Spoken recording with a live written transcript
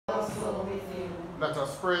Let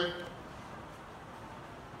us pray.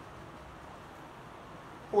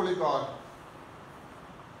 Holy God,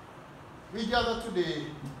 we gather today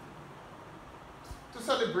to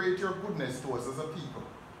celebrate your goodness to us as a people.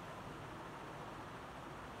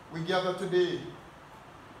 We gather today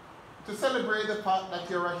to celebrate the fact that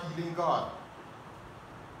you're a healing God,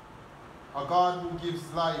 a God who gives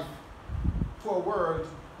life to a world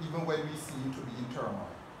even when we seem to be in turmoil.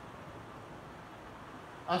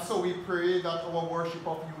 And so we pray that our worship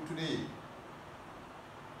of you today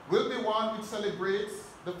will be one which celebrates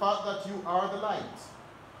the fact that you are the light.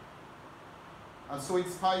 And so in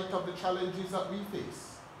spite of the challenges that we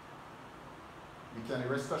face, we can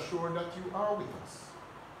rest assured that you are with us.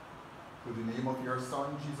 Through the name of your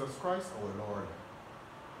Son, Jesus Christ, our Lord.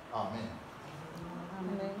 Amen.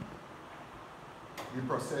 Amen. We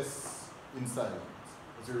process in silence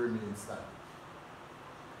as we remain silent.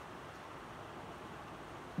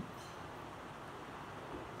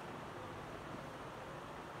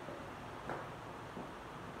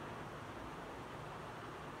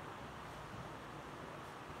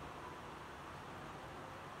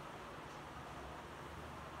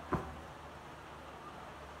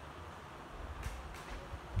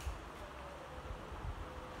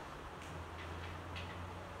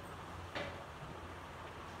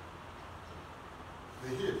 The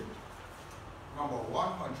hymn, number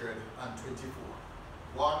 124.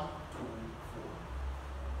 1, 2,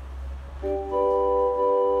 4.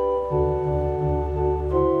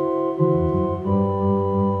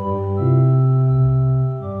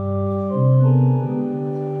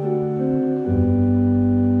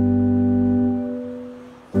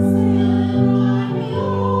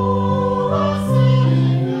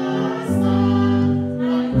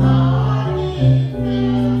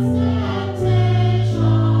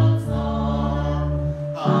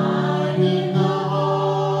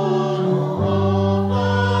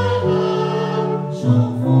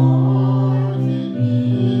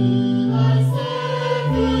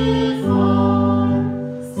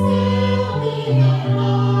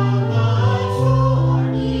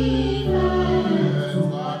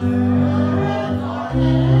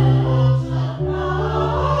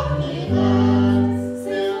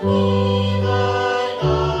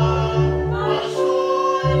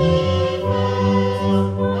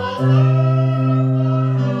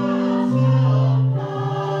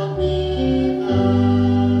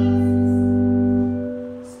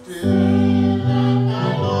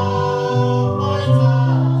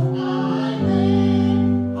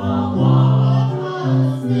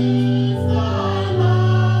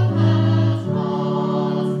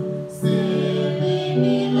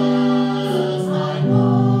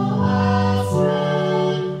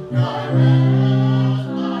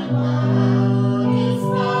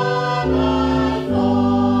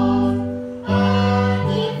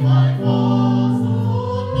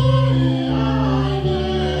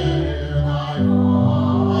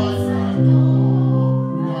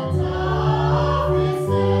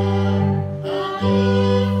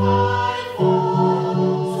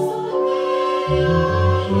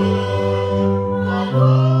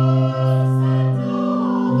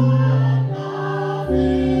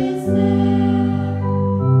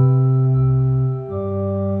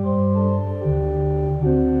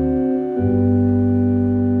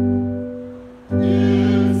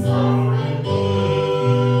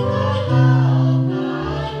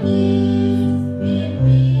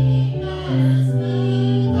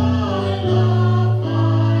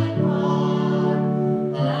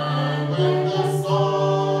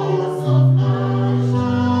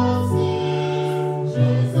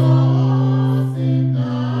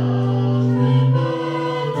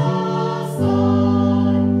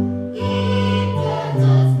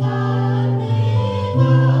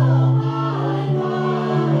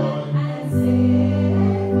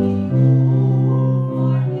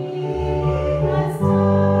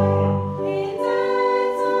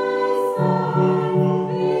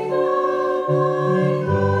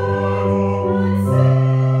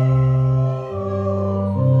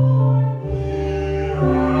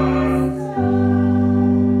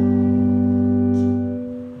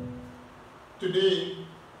 Today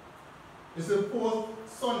is the fourth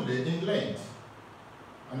Sunday in Lent,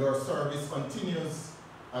 and our service continues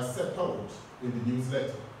as set out in the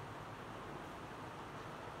newsletter.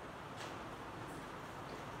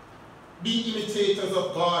 Be imitators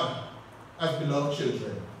of God as beloved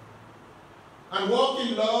children, and walk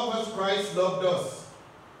in love as Christ loved us,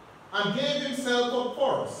 and gave himself up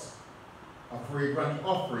for us, a fragrant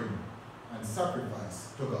offering and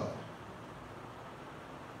sacrifice to God.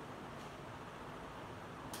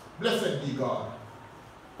 Blessed be God,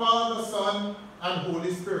 Father, Son, and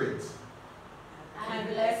Holy Spirit. And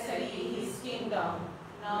blessed be his kingdom,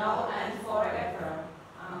 now and forever.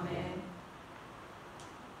 Amen.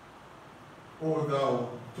 O thou,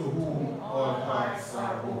 to whom all hearts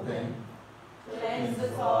are open, Cleanse the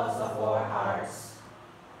thoughts of our hearts.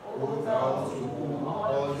 O thou, to whom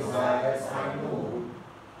all desires are known,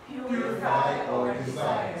 Purify our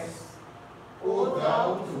desires. O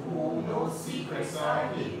thou, to whom no secrets are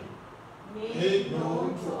hid, make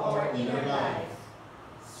known to our inner life.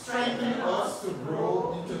 Strengthen us to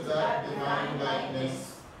grow into that divine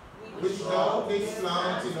likeness which thou didst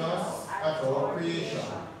plant in us at our creation,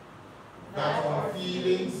 that our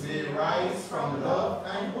feelings may rise from love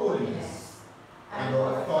and holiness, and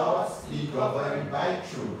our thoughts be governed by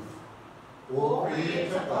truth. O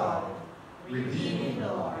Creator God, redeeming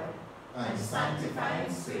Lord, and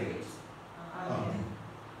sanctifying Spirit. Amen.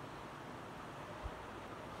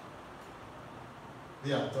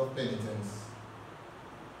 The act of penitence.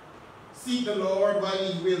 Seek the Lord while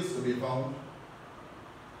he wills to be found.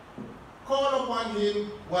 Call upon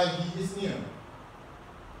him while he is near.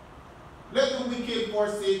 Let the wicked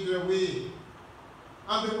forsake their way,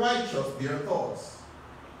 and the righteous their thoughts.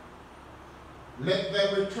 Let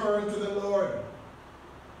them return to the Lord,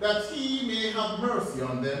 that he may have mercy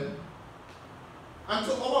on them, and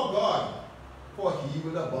to our God, for he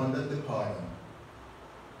will abundantly pardon.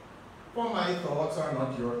 For my thoughts are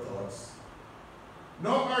not your thoughts,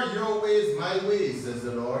 nor are your ways my ways, says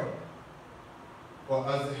the Lord. For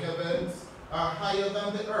as the heavens are higher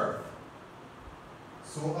than the earth,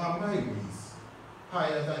 so are my ways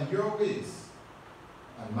higher than your ways,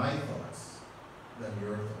 and my thoughts than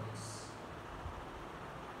your thoughts.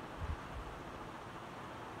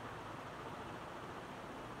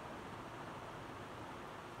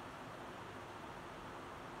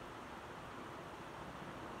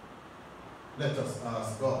 Let us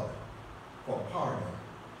ask God for pardon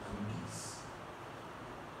and peace.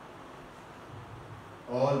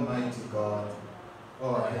 Almighty God,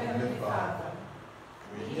 our Heavenly Father,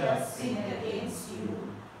 we have sinned against you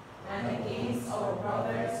and against our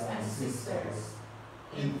brothers and sisters,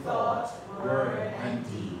 in thought, word, and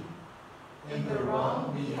deed, in the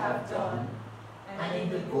wrong we have done, and in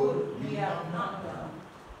the good we have not done,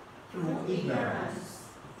 through ignorance,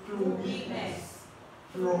 through weakness,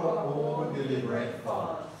 through our own deliberate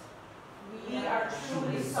fault. We are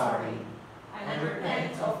truly sorry and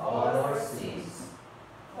repent of all our sins,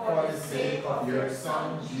 for the sake of your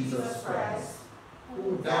Son, Jesus Christ,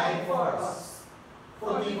 who died for us.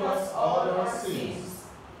 Forgive us all our sins,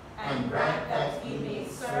 and grant that we may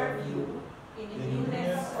serve you in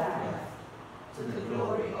newness of life, to the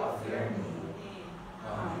glory of your name.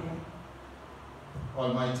 Amen.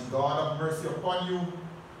 Almighty God, have mercy upon you,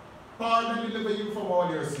 pardon and deliver you from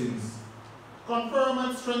all your sins, confirm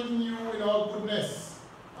and strengthen you in all goodness,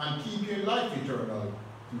 and keep you in life eternal,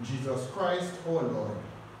 through Jesus Christ our Lord.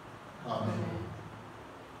 Amen.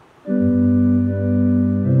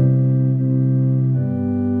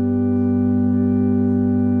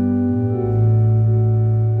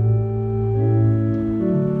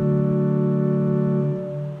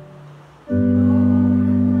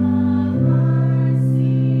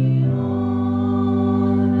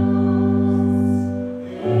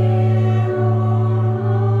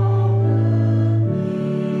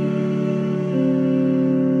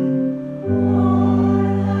 Lord,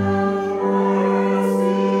 have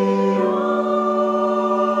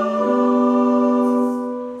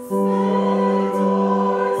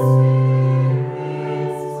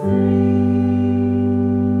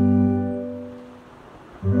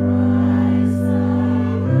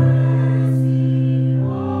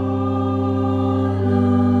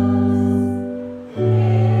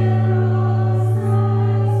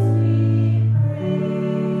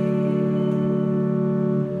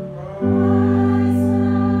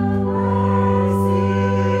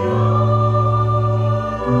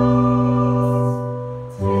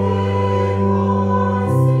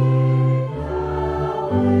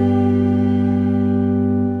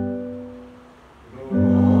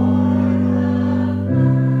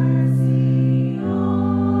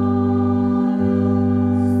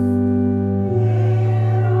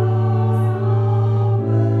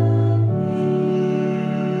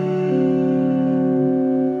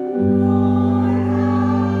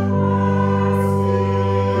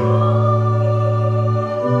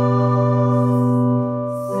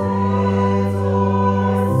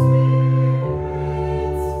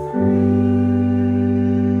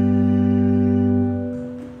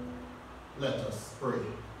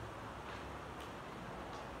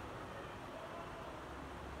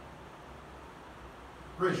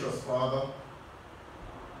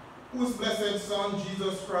whose blessed Son,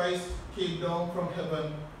 Jesus Christ, came down from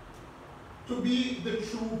heaven to be the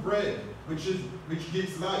true bread which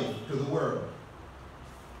gives life to the world.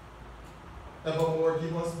 Evermore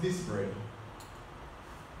give us this bread,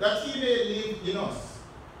 that he may live in us,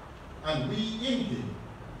 and we in him,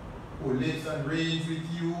 who lives and reigns with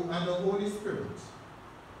you and the Holy Spirit,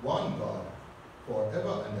 one God,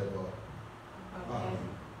 forever and ever. Amen.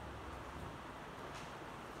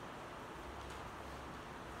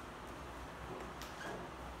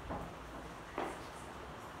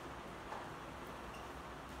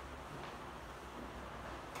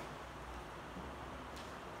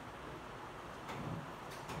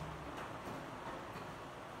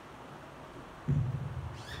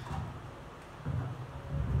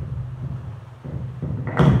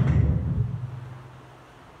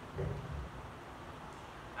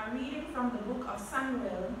 From the book of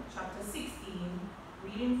Samuel, chapter 16,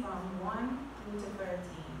 reading from 1 through to 13.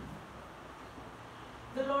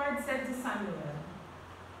 The Lord said to Samuel,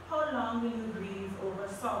 "How long will you grieve over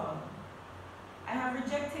Saul? I have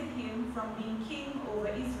rejected him from being king over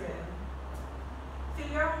Israel.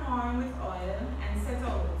 Fill your horn with oil and set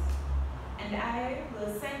out, and I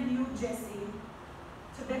will send you Jesse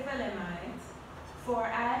to Bethlehemite, for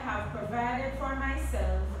I have provided for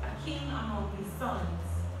myself a king among his sons."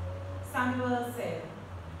 Samuel said,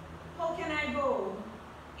 "How can I go?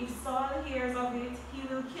 If Saul hears of it, he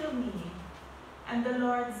will kill me." And the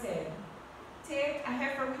Lord said, "Take a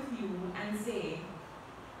heifer with you and say,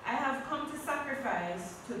 I have come to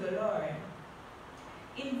sacrifice to the Lord.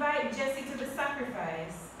 Invite Jesse to the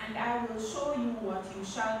sacrifice, and I will show you what you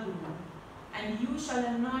shall do, and you shall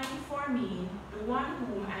anoint for me the one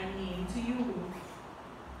whom I name to you."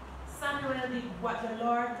 Samuel did what the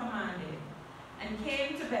Lord commanded, and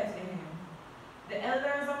came to Bethlehem. The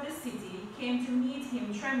elders of the city came to meet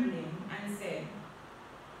him trembling and said,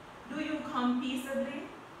 "Do you come peaceably?"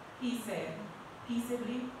 He said,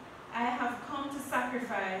 "Peaceably, I have come to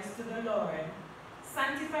sacrifice to the Lord.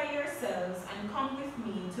 Sanctify yourselves and come with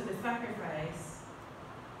me to the sacrifice."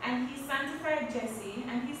 And he sanctified Jesse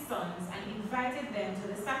and his sons and invited them to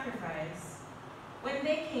the sacrifice. When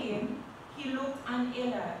they came, he looked on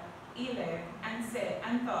Eli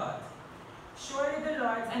and thought, "Surely the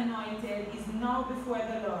Lord's anointed is now before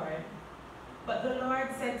the Lord." But the Lord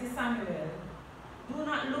said to Samuel, "Do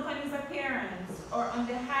not look on his appearance or on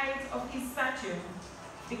the height of his stature,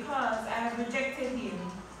 because I have rejected him.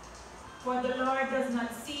 For the Lord does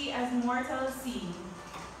not see as mortals see.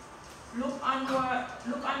 Look on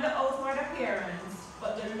the outward appearance,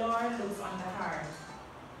 but the Lord looks on the heart."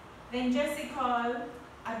 Then Jesse called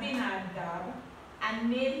Abinadab and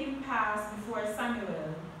made him pass before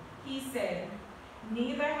Samuel. He said,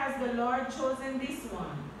 "Neither has the Lord chosen this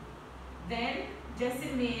one." Then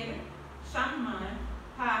Jesse made Shammah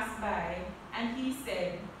pass by, and he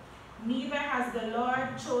said, "Neither has the Lord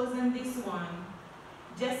chosen this one."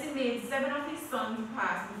 Jesse made 7 of his sons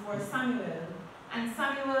pass before Samuel, and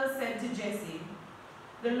Samuel said to Jesse,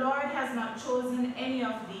 "The Lord has not chosen any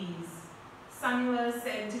of these." Samuel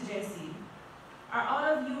said to Jesse, "Are all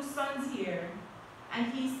of you sons here?"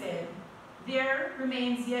 And he said, "There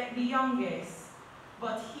remains yet the youngest,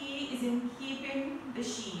 but he is in keeping the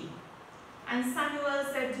sheep." And Samuel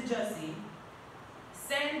said to Jesse,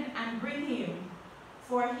 "Send and bring him,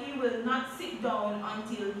 for he will not sit down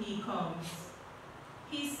until he comes."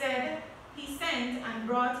 He sent and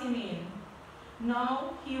brought him in.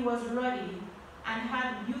 Now he was ruddy and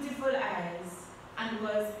had beautiful eyes and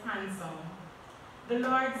was handsome. The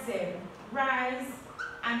Lord said, "Rise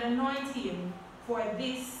and anoint him, for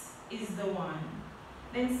this is the one."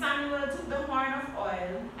 Then Samuel took the horn of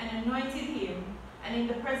oil and anointed him, and in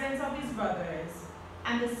the presence of his brothers,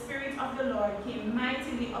 and the Spirit of the Lord came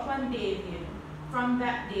mightily upon David from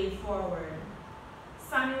that day forward.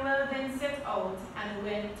 Samuel then set out and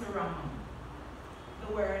went to Ramah.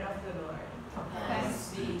 The word of the Lord.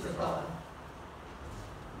 Thanks be to God.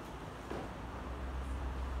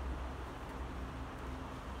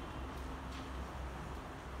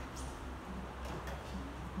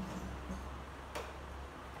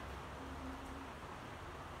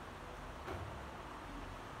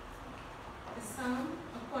 The psalm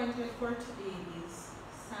appointed for today is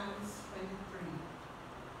Psalms 23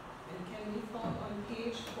 and can be found on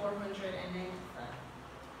page 495.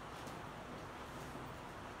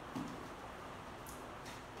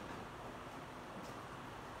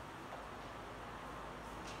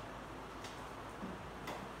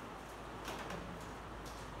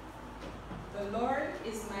 The Lord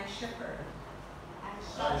is my shepherd.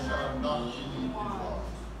 I shall not be want.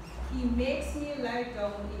 He makes me lie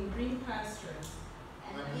down in green pastures,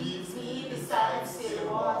 And leads me beside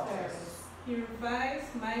still waters. He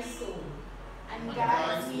revives my soul. and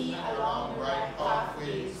guides me along the right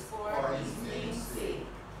pathways for his name's sake.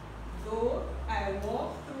 Though I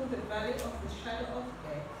walk through the valley of the shadow of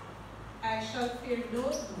death, I shall fear no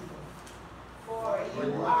evil. For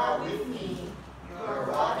you are with me, your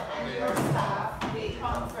rod and your staff, they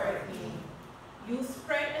comfort me. You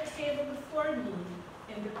spread a table before me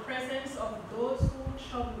in the presence of those who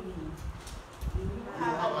trouble me. You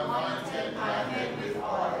have anointed my head with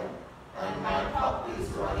oil, and my cup is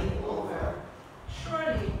running over.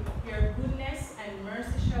 Surely your goodness and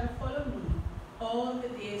mercy shall follow me all the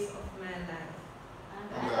days of my life.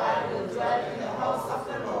 And I will dwell in the house of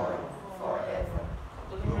the Lord forever.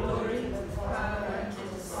 Glory to the Father, and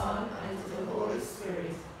to the Son, and to the Holy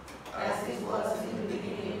Spirit, As it was in the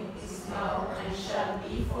beginning, is now, and shall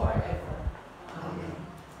be forever. Amen.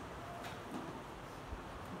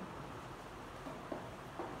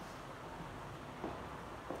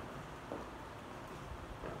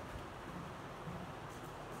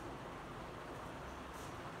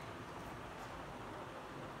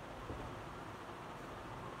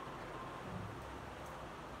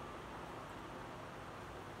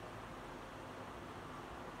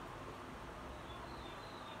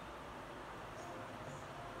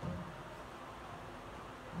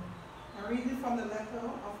 A reading from the letter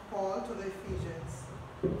of Paul to the Ephesians,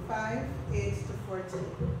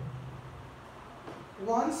 5:8-14.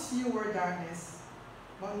 Once you were darkness,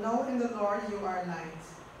 but now in the Lord you are light.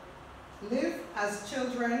 Live as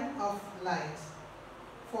children of light,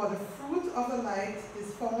 for the fruit of the light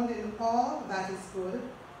is found in all that is good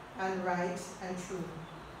and right and true.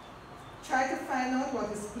 Try to find out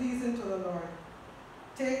what is pleasing to the Lord.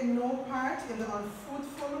 Take no part in the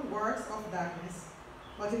unfruitful works of darkness,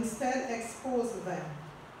 but instead expose them.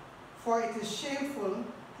 For it is shameful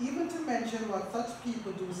even to mention what such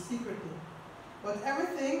people do secretly. But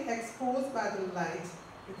everything exposed by the light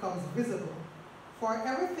becomes visible, for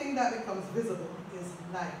everything that becomes visible is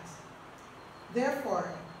light.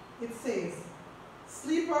 Therefore, it says,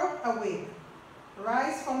 "Sleeper, awake,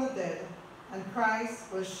 rise from the dead, and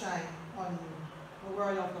Christ will shine on you." The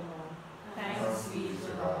word of the Lord. Thanks be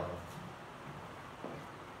to God.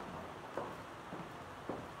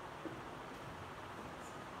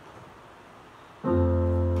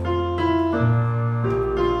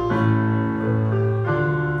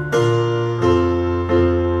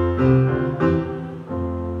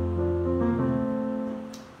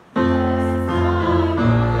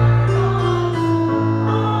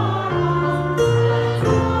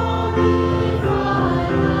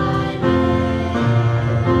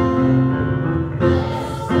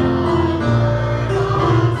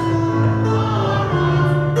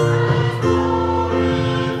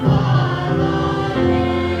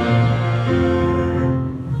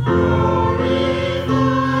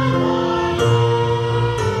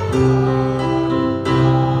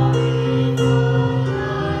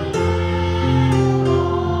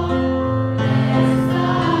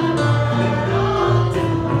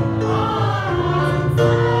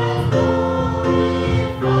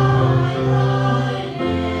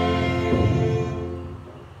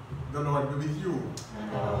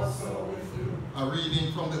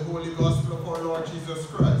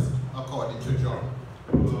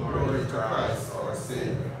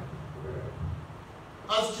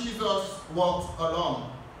 As Jesus walked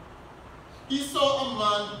along, he saw a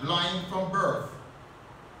man blind from birth.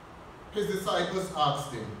 His disciples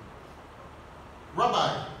asked him,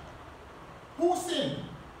 "Rabbi, who sinned,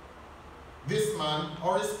 this man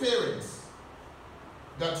or his parents,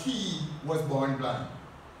 that he was born blind?"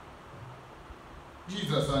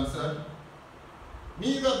 Jesus answered,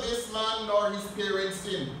 "Neither this man nor his parents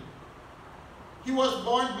sinned. He was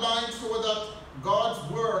born blind so that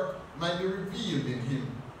God's work might be revealed in him.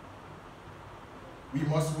 We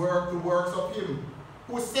must work the works of him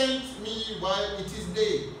who sent me while it is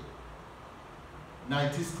day.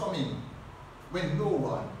 Night is coming when no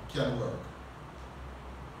one can work.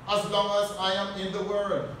 As long as I am in the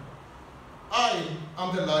world, I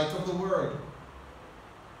am the light of the world."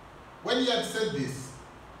 When he had said this,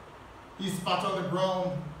 he spat on the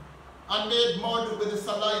ground and made mud with the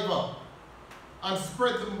saliva and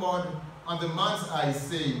spread the mud on the man's eyes,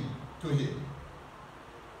 saying to him,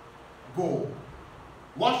 "Go,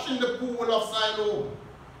 wash in the pool of Siloam,"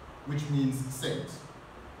 which means sent.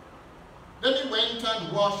 Then he went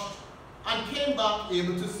and washed and came back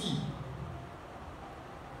able to see.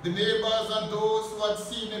 The neighbors and those who had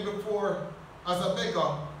seen him before as a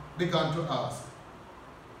beggar began to ask,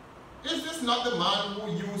 "Is this not the man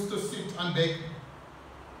who used to sit and beg?"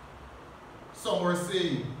 Some were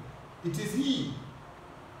saying, "It is he."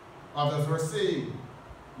 Others were saying,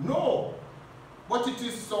 "No, but it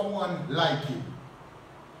is someone like him.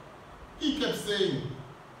 He kept saying,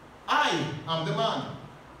 I am the man.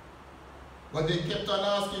 But they kept on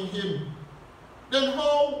asking him, then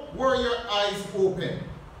how were your eyes open?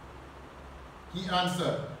 He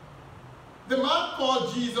answered, the man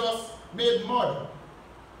called Jesus made mud,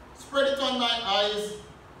 spread it on my eyes,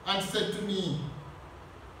 and said to me,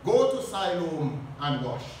 go to Siloam and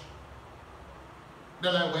wash.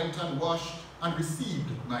 Then I went and washed and received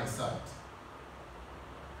my sight.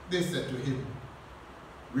 They said to him,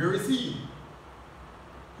 where is he?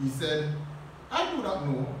 He said, I do not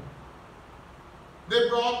know. They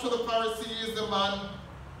brought to the Pharisees the man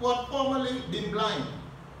who had formerly been blind.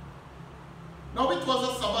 Now it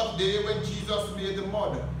was a Sabbath day when Jesus made the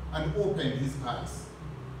mud and opened his eyes.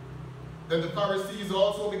 Then the Pharisees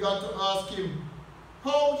also began to ask him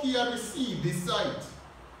how he had received his sight.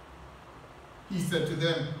 He said to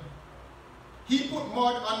them, he put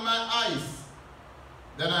mud on my eyes,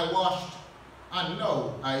 then I washed, and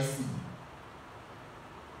now I see.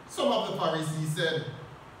 Some of the Pharisees said,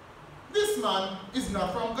 this man is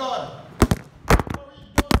not from God, for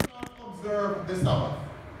he does not observe the Sabbath.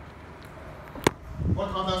 But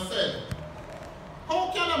others said,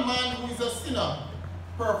 how can a man who is a sinner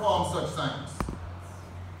perform such signs?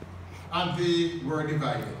 And they were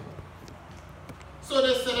divided. So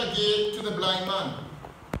they said again to the blind man,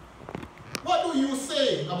 what do you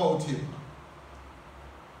say about him?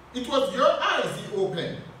 It was your eyes he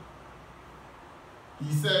opened.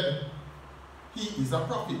 He said, he is a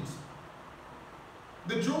prophet.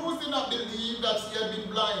 The Jews did not believe that he had been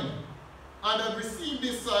blind and had received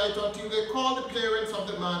his sight until they called the parents of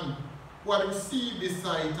the man who had received his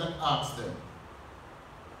sight and asked them,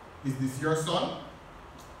 is this your son,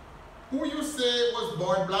 who you say was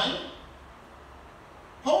born blind?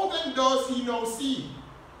 How then does he now see?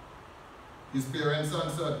 His parents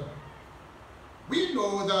answered, we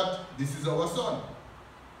know that this is our son,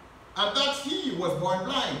 and that he was born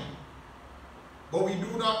blind, but we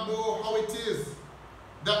do not know how it is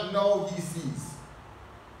that now he sees,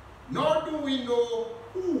 nor do we know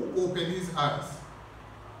who opened his eyes.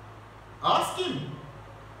 Ask him,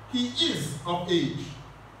 he is of age.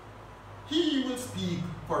 He will speak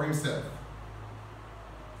for himself.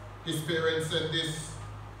 His parents said this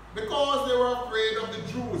because they were afraid of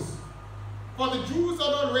the Jews, for the Jews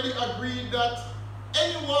had already agreed that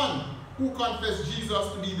anyone who confessed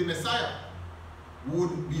Jesus to be the Messiah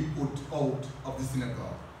would be put out of the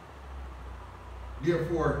synagogue.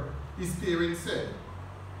 Therefore, his parents said,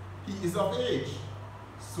 he is of age,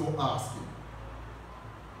 so ask him.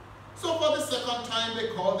 So for the second time they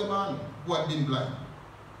called the man who had been blind.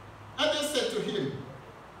 And they said to him,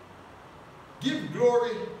 give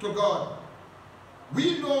glory to God.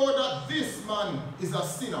 We know that this man is a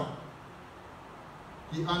sinner.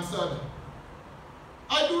 He answered,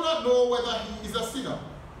 I do not know whether he is a sinner.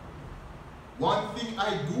 One thing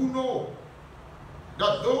I do know,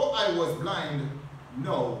 that though I was blind,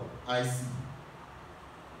 now I see.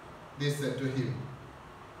 They said to him,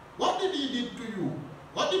 what did he do to you?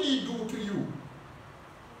 What did he do to you?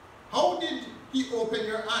 How did he open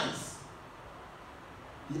your eyes?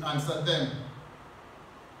 He answered them,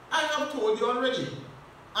 I have told you already,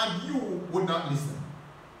 and you would not listen.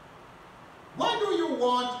 Why do you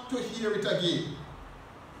want to hear it again?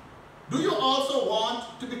 Do you also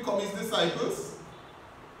want to become his disciples?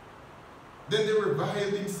 Then they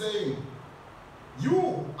reviled him, saying,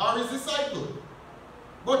 you are his disciple,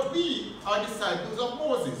 but we are disciples of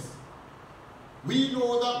Moses. We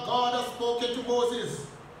know that God has spoken to Moses,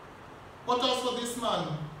 but as for this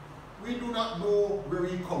man, we do not know where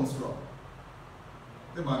he comes from.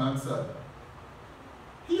 The man answered,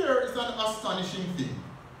 here is an astonishing thing.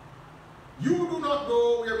 You do not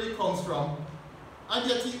know where he comes from, and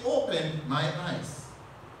yet he opened my eyes.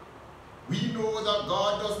 We know that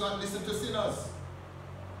God does not listen to sinners,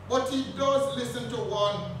 but he does listen to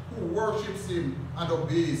one who worships him and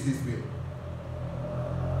obeys his will.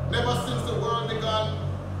 Never since the world began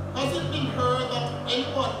has it been heard that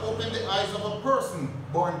anyone opened the eyes of a person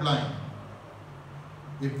born blind.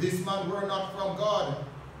 If this man were not from God,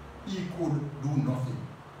 he could do nothing.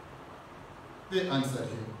 They answered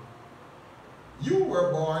him, you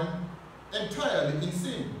were born entirely in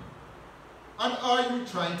sin, and are you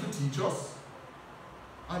trying to teach us?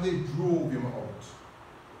 And they drove him out.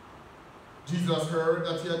 Jesus heard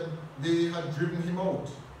that they had driven him out.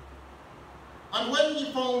 And when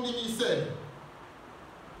he found him, he said,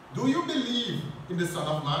 do you believe in the Son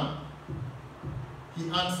of Man? He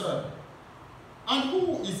answered, and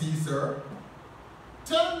who is he, sir?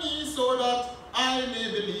 Tell me so that I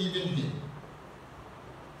may believe in him.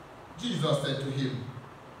 Jesus said to him,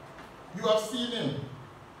 you have seen him,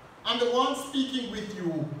 and the one speaking with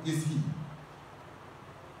you is he.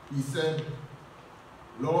 He said,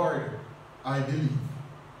 Lord, I believe.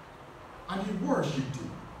 And he worshipped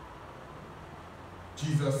him.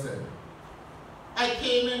 Jesus said, I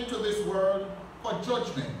came into this world for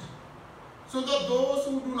judgment, so that those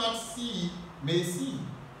who do not see may see,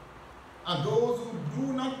 and those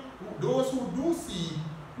who do see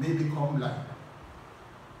may become blind.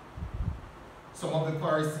 Some of the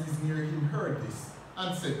Pharisees near him heard this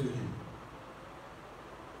and said to him,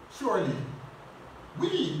 surely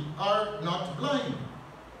we are not blind,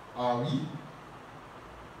 are we?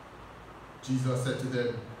 Jesus said to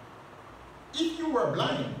them, if you were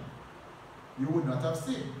blind, you would not have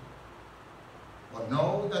sinned. But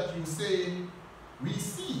now that you say, we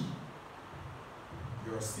see,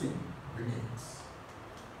 your sin remains.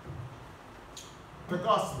 The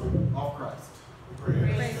Gospel of Christ.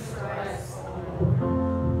 Praise Christ.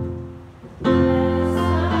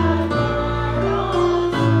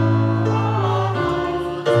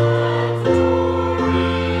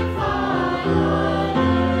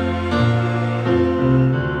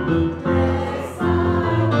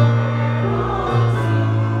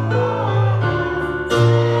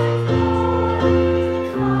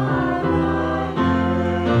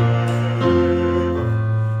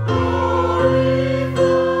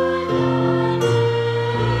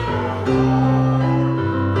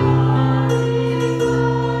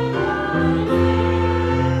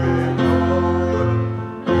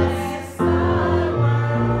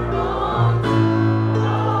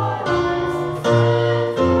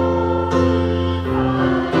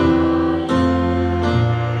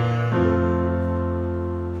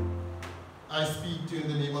 I speak to you in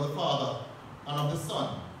the name of the Father, and of the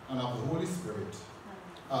Son, and of the Holy Spirit.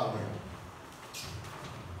 Amen.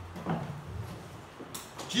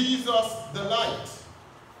 Jesus, the light,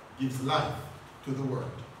 gives life to the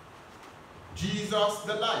world. Jesus,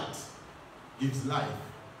 the light, gives life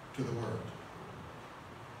to the world.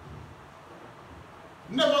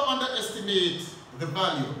 Never underestimate the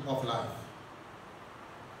value of life.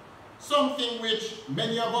 Something which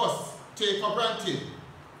many of us take for granted.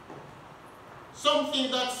 Something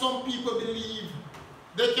that some people believe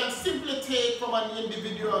they can simply take from an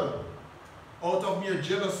individual out of mere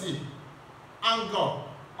jealousy, anger,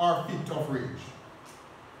 or fit of rage.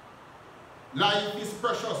 Life is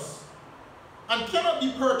precious and cannot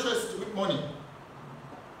be purchased with money.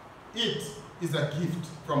 It is a gift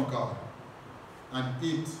from God, and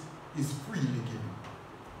it is freely given.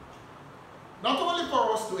 Not only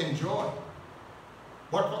for us to enjoy,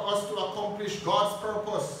 but for us to accomplish God's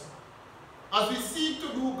purpose as we seek to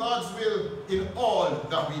do God's will in all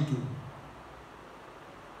that we do.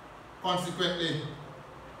 Consequently,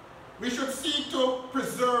 we should seek to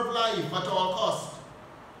preserve life at all costs,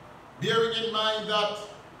 bearing in mind that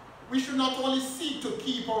we should not only seek to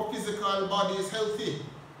keep our physical bodies healthy,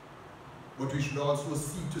 but we should also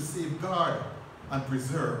seek to safeguard and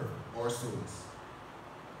preserve our souls.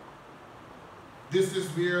 This is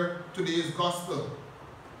where today's gospel,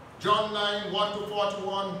 John 9,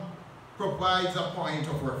 1-41, provides a point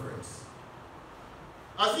of reference.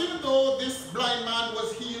 As even though this blind man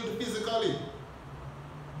was healed physically,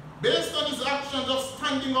 based on his actions of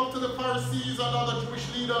standing up to the Pharisees and other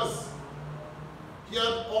Jewish leaders, he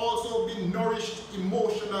had also been nourished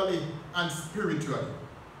emotionally and spiritually.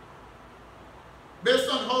 Based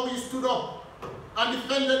on how he stood up and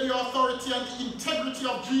defended the authority and the integrity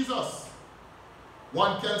of Jesus,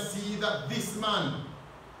 one can see that this man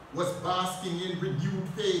was basking in renewed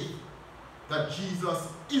faith that Jesus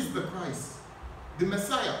is the Christ, the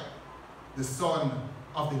Messiah, the Son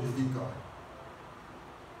of the living God.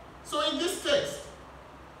 So in this text,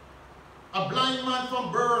 a blind man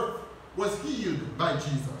from birth was healed by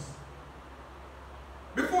Jesus.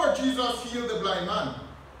 Before Jesus healed the blind man,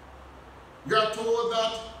 we are told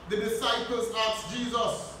that the disciples asked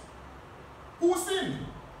Jesus, who sinned,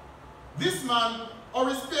 this man or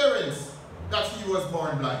his parents, that he was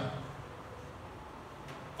born blind?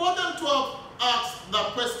 For them to have asked that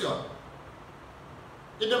question,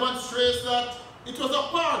 it demonstrates that it was a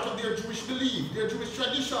part of their Jewish belief, their Jewish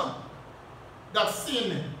tradition, that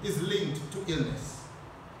sin is linked to illness.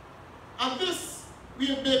 And this we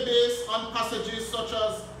may base on passages such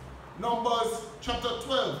as Numbers chapter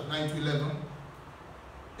 12, 9-11,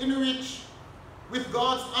 in which, with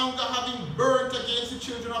God's anger having burnt against the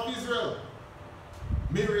children of Israel,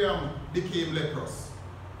 Miriam became leprous.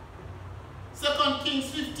 2 Kings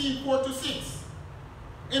 15, 4-6,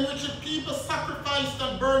 in which the people sacrificed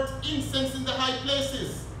and burnt incense in the high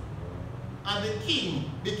places, and the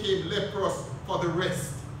king became leprous for the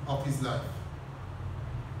rest of his life.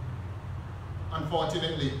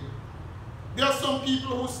 unfortunately, there are some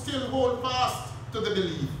people who still hold fast to the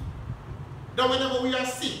belief that whenever we are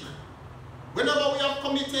sick, whenever we have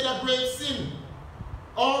committed a grave sin,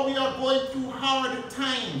 or we are going through hard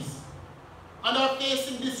times and are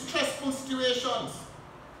facing distressful situations,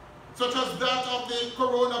 such as that of the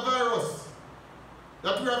coronavirus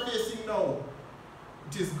that we are facing now,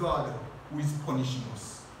 it is God who is punishing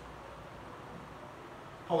us.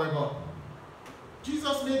 However,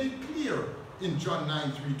 Jesus made it clear in John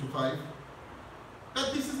 9:3-5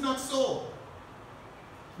 that this is not so.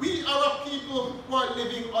 We are a people who are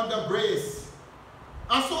living under grace.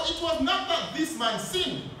 And so it was not that this man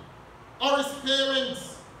sinned or his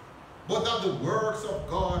parents, but that the works of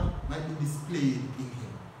God might be displayed in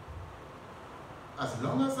him. As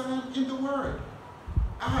long as I am in the Word,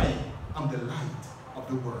 I am the light of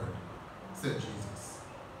the Word, said Jesus.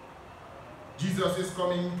 Jesus'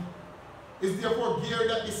 coming is therefore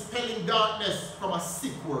geared at dispelling darkness from a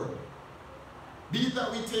sick world, be it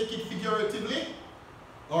that we take it figuratively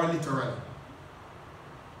or literally.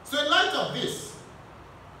 So in light of this,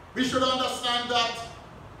 we should understand that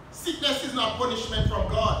sickness is not punishment from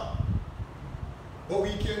God, but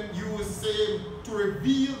we can use same to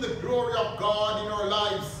reveal the glory of God in our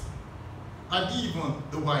lives and even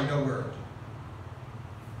the wider world.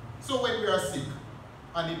 So when we are sick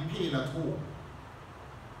and in pain at home,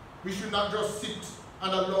 we should not just sit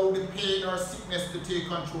and allow the pain or sickness to take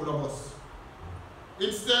control of us.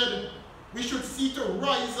 Instead, we should seek to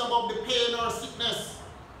rise above the pain or sickness,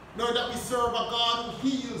 knowing that we serve a God who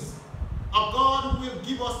heals, a God who will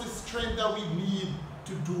give us the strength that we need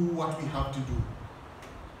to do what we have to do.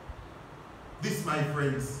 This, my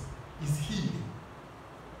friends, is healing,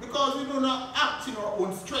 because we do not act in our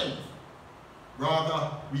own strength.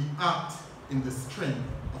 Rather, we act in the strength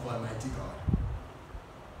of Almighty God.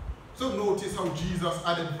 So notice how Jesus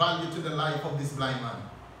added value to the life of this blind man.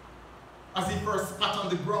 As he first spat on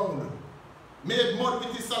the ground, made mud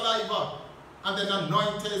with his saliva, and then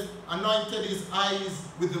anointed his eyes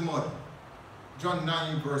with the mud. John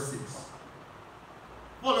 9:6.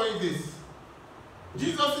 Following this,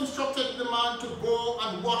 Jesus instructed the man to go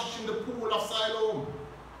and wash in the pool of Siloam.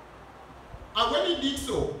 And when he did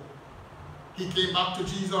so, he came back to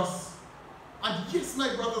Jesus. And yes,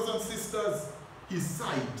 my brothers and sisters, his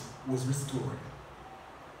sight was restored.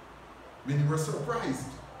 Many were surprised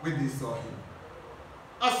when they saw him,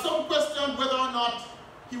 as some questioned whether or not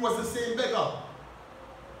he was the same beggar.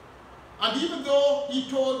 And even though he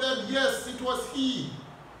told them, yes, it was he,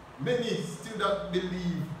 many still don't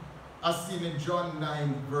believe, as seen in John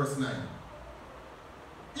 9:9.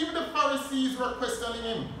 Even the Pharisees were questioning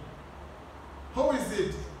him. How is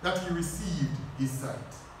it that he received his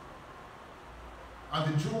sight?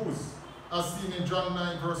 And the Jews, as seen in John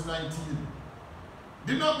 9:19,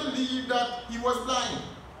 did not believe that he was blind.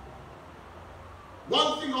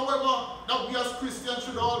 One thing, however, that we as Christians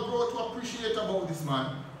should all grow to appreciate about this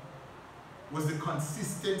man was the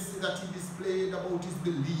consistency that he displayed about his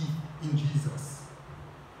belief in Jesus.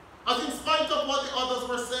 As in spite of what the others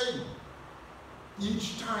were saying,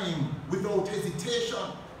 each time, without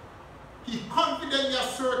hesitation, he confidently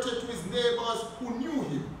asserted to his neighbors who knew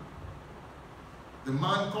him, "The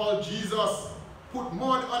man called Jesus put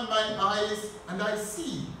mud on my eyes and I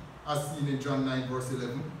see," as seen in John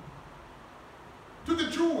 9:11. To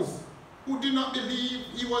the Jews who did not believe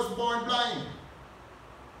he was born blind,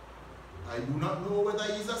 "I do not know whether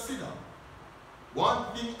he is a sinner.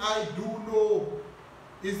 One thing I do know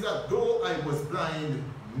is that though I was blind,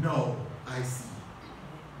 now I see."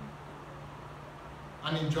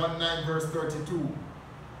 And in John 9:32,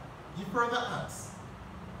 he further asks,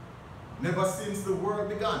 "Never since the world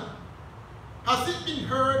began has it been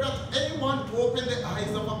heard that anyone opened the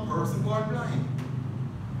eyes of a person born blind.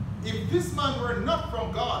 If this man were not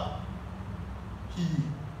from God, he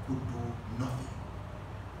could do nothing."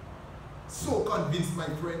 So convinced, my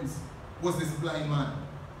friends, was this blind man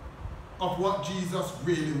of what Jesus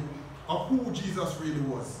really, of who Jesus really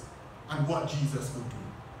was and what Jesus could do,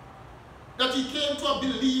 that he came to a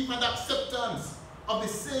belief and acceptance of the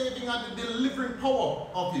saving and the delivering power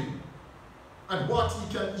of him, and what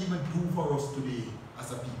he can even do for us today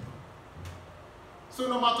as a people. So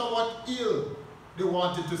no matter what ill they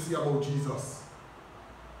wanted to see about Jesus,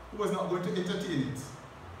 he was not going to entertain it.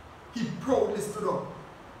 He proudly stood up,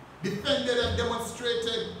 defended and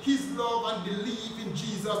demonstrated his love and belief in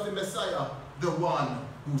Jesus the Messiah, the one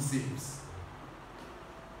who saves.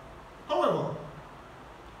 However,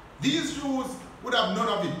 these Jews would have none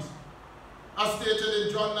of it. As stated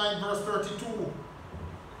in John 9:32,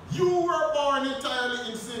 "You were born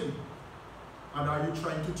entirely in sin, and are you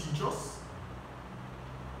trying to teach us?"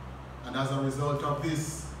 And as a result of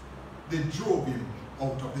this, they drove him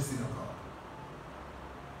out of the synagogue.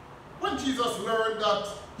 When Jesus learned that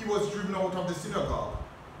he was driven out of the synagogue,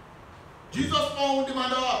 Jesus found him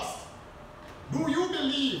and asked, "Do you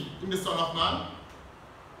believe in the Son of Man?"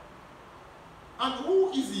 "And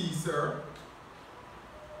who is he, sir?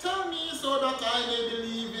 Tell me so that I may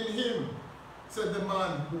believe in him," said the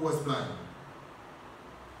man who was blind.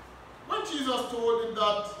 When Jesus told him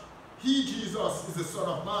that he, Jesus, is the Son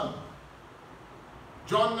of Man,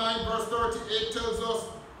 John 9 verse 38 tells us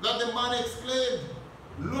that the man exclaimed,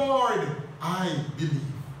 "Lord, I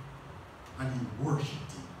believe," and he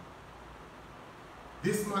worshipped him.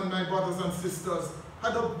 This man, my brothers and sisters,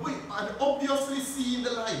 had obviously seen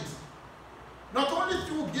the light, not only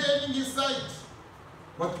through gaining his sight,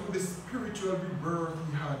 but through the spiritual rebirth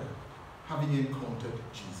he had, having encountered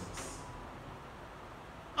Jesus.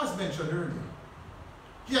 As mentioned earlier,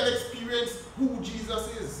 he had experienced who Jesus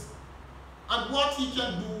is and what he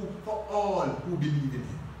can do for all who believe in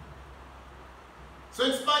him. So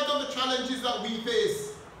in spite of the challenges that we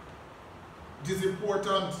face, it is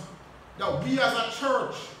important that we as a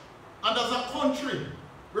church and as a country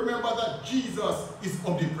remember that Jesus is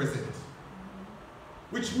omnipresent,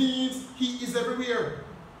 which means he is everywhere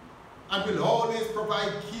and will always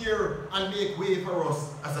provide care and make way for us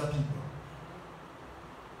as a people.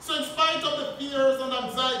 So in spite of the fears and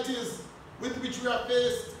anxieties with which we are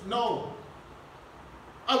faced now,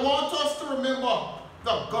 I want us to remember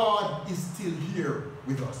that God is still here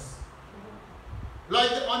with us. Like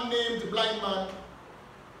the unnamed blind man,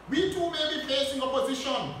 we too may be facing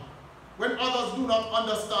opposition when others do not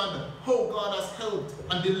understand how God has helped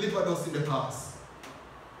and delivered us in the past.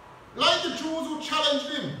 Like the Jews who challenged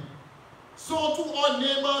him, so too our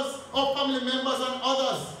neighbors, our family members and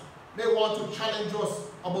others may want to challenge us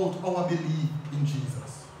about our belief in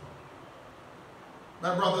Jesus.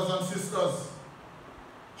 My brothers and sisters,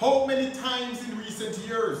 how many times in recent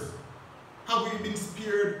years have we been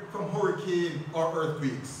spared from hurricane or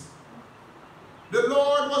earthquakes? The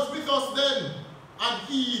Lord was with us then, and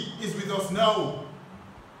he is with us now.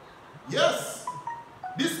 Yes,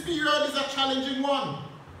 this period is a challenging one.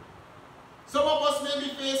 Some of us may be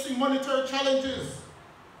facing monetary challenges,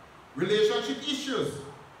 relationship issues,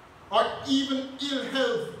 or even ill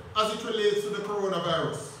health as it relates to the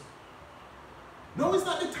coronavirus. Now is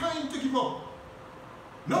not the time to give up.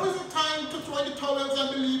 Now is the time to throw in the towels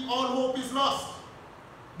and believe all hope is lost,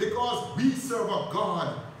 because we serve a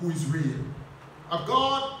God who is real. A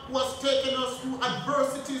God who has taken us through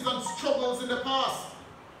adversities and struggles in the past.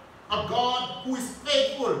 A God who is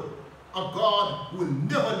faithful. A God who will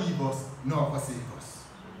never leave us nor forsake us.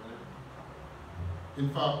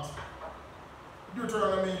 In fact,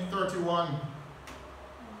 Deuteronomy 31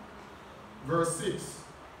 verse 6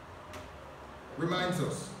 reminds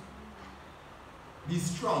us, "Be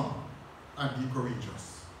strong and be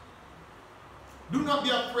courageous. Do not be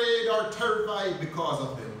afraid or terrified because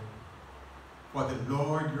of them. For the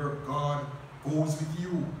Lord your God goes with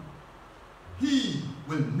you. He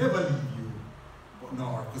will never leave you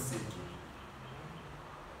nor forsake you."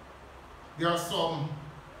 There are some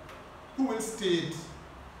who will state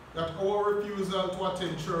that our refusal to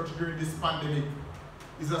attend church during this pandemic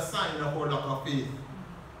is a sign of our lack of faith.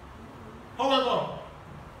 However,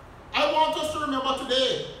 I want us to remember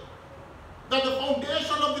today that the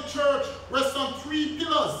foundation of the church rests on 3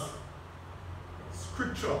 pillars: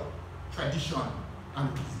 Scripture, tradition, and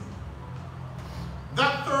reasoning.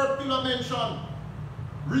 That 3rd pillar mentioned,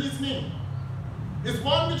 reasoning, is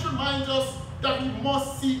one which reminds us that we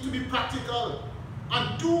must seek to be practical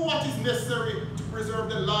and do what is necessary to preserve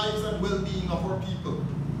the lives and well-being of our people.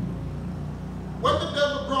 When the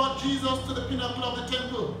devil brought Jesus to the pinnacle of the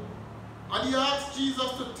temple, and he asked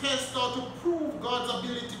Jesus to test or to prove God's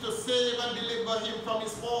ability to save and deliver him from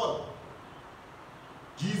his fall,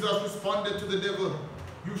 Jesus responded to the devil,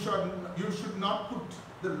 you should not put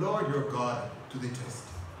the Lord your God to the test."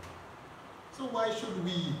 So why should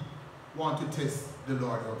we want to test the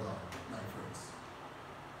Lord our God, my friends?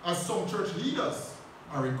 As some church leaders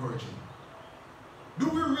are encouraging, do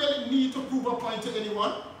we really need to prove a point to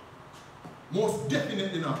anyone? Most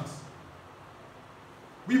definitely not.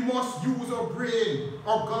 We must use our brain,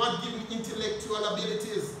 our God-given intellectual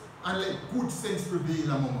abilities, and let good sense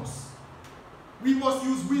prevail among us. We must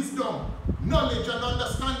use wisdom, knowledge, and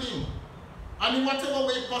understanding, and in whatever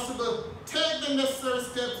way possible, take the necessary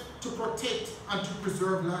steps to protect and to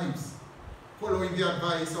preserve lives, following the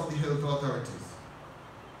advice of the health authorities.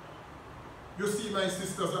 You see, my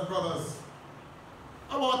sisters and brothers,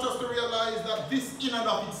 I want us to realize that this in and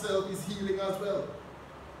of itself is healing as well,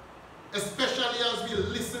 especially as we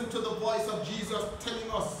listen to the voice of Jesus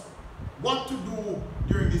telling us what to do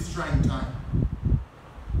during this trying time.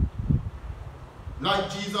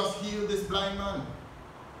 Like Jesus healed this blind man,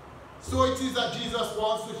 so it is that Jesus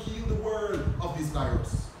wants to heal the world of this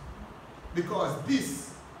virus. Because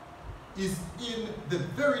this is in the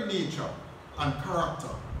very nature and character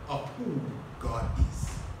of who God is.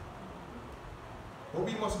 But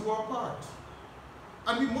we must do our part.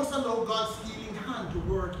 And we must allow God's healing hand to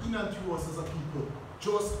work in and through us as a people,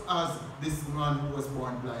 just as this man who was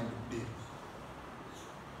born blind did.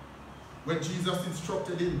 When Jesus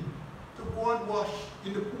instructed him to go and wash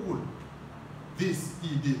in the pool, this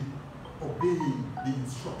he did, obeying the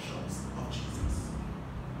instructions of Jesus.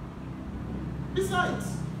 Besides,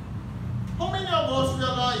 how many of us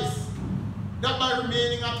realize that by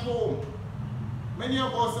remaining at home, many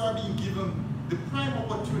of us are being given the prime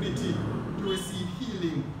opportunity to receive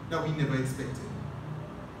healing that we never expected?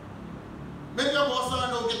 Many of us are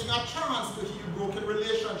now getting a chance to heal broken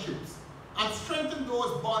relationships and strengthen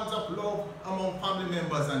those bonds of love among family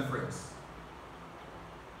members and friends.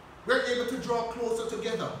 We're able to draw closer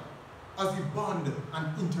together as we bond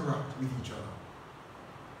and interact with each other.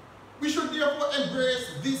 We should therefore embrace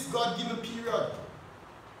this God-given period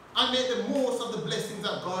and make the most of the blessings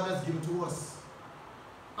that God has given to us.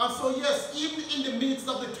 And so yes, even in the midst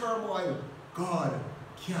of the turmoil, God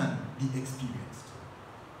can be experienced.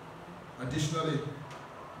 Additionally,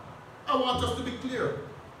 I want us to be clear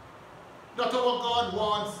that our God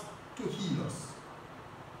wants to heal us.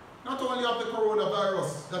 Not only of the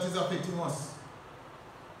coronavirus that is affecting us,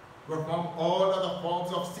 but from all other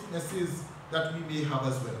forms of sicknesses that we may have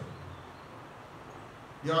as well.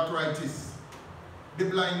 The arthritis, the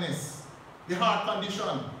blindness, the heart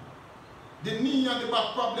condition, the knee and the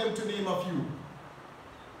back problem, to name a few.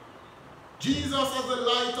 Jesus, as the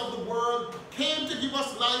light of the world, came to give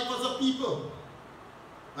us life as a people.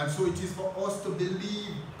 And so it is for us to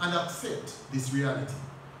believe and accept this reality.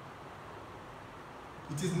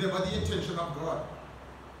 It is never the intention of God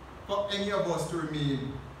for any of us to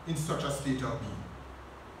remain in such a state of being.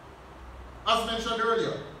 As mentioned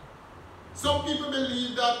earlier, some people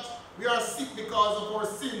believe that we are sick because of our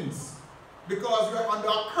sins, because we are under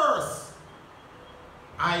a curse.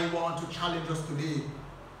 I want to challenge us today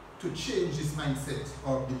to change this mindset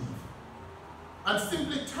or belief and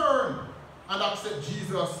simply turn and accept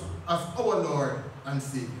Jesus as our Lord and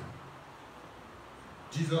Savior.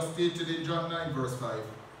 Jesus stated in John 9 verse 5,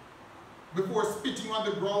 before spitting on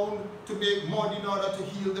the ground to make mud in order to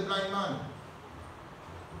heal the blind man,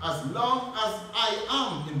 as long as I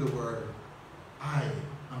am in the world, I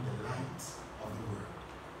am the light of the world.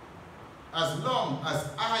 As long as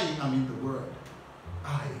I am in the world,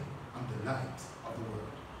 I am the light of the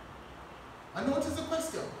world. And notice the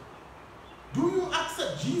question. Do you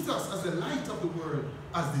accept Jesus as the light of the world,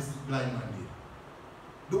 as this blind man did?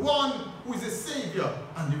 The one who is the Savior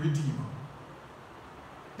and the Redeemer.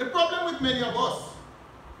 The problem with many of us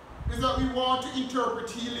is that we want to interpret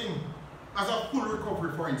healing as a full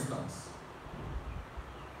recovery, for instance.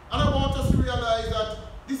 And I want us to realize that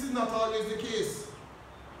this is not always the case.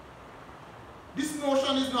 This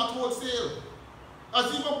notion is not wholesale, as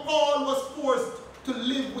even Paul was forced to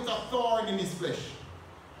live with a thorn in his flesh.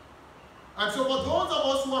 And so for those of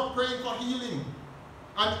us who are praying for healing,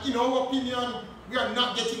 and in our opinion, we are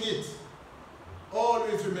not getting it,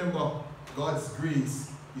 always remember, God's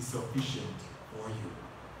grace is sufficient for you.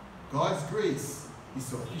 God's grace is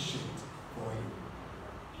sufficient for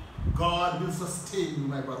you. God will sustain you,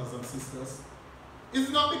 my brothers and sisters. It's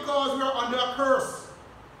not because we are under a curse,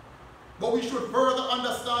 but we should further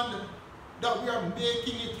understand that we are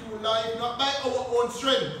making it through life not by our own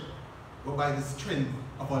strength, but by the strength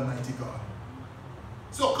of Almighty God.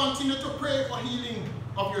 So continue to pray for healing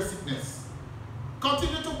of your sickness.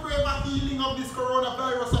 Continue to pray for healing of this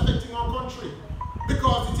coronavirus affecting our country,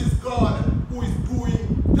 because it is God who is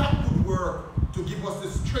doing that good work to give us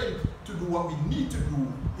the strength to do what we need to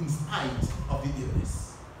do in spite of the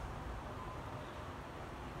illness.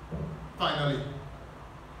 Finally,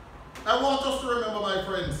 I want us to remember, my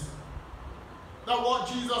friends, that what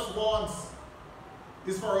Jesus wants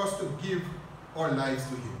is for us to give our lives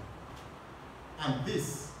to Him. And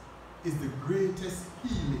this is the greatest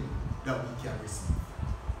healing that we can receive.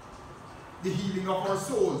 The healing of our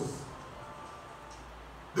souls.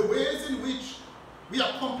 The ways in which we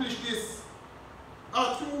accomplish this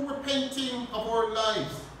are through repenting of our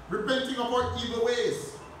lives, repenting of our evil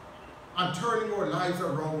ways, and turning our lives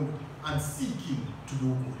around and seeking to do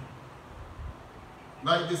good.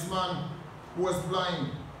 Like this man who was blind.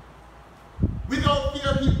 Without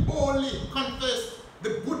fear, he boldly confessed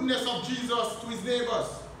the goodness of Jesus to his neighbors.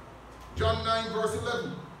 John 9 verse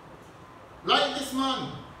 11. Like this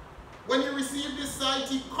man, When he received this sight,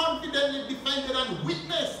 he confidently defended and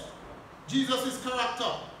witnessed Jesus'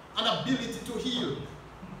 character and ability to heal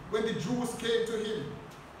when the Jews came to him.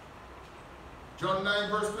 John 9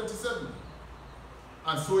 verse 27.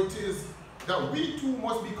 And so it is that we too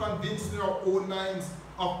must be convinced in our own minds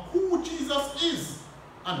of who Jesus is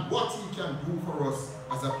and what he can do for us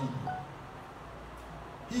as a people.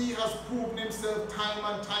 He has proven himself time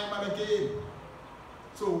and time and again.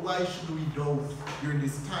 So why should we doubt during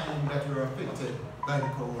this time that we are affected by the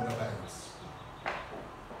coronavirus?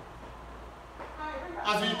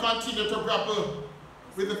 As we continue to grapple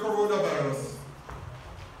with the coronavirus,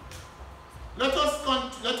 let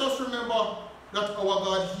us remember that our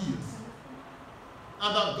God heals,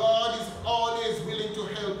 and that God is always willing to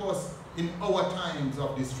help us in our times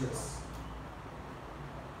of distress.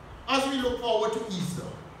 As we look forward to Easter,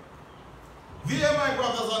 there, my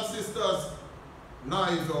brothers and sisters,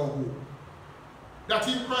 lies our hope. That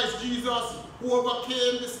in Christ Jesus, who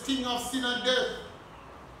overcame the sting of sin and death,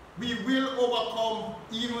 we will overcome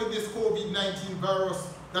even this COVID-19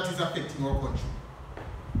 virus that is affecting our country.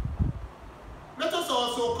 Let us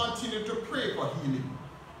also continue to pray for healing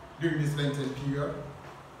during this Lenten period,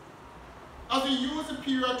 as we use the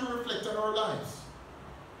period to reflect on our lives,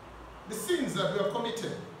 the sins that we have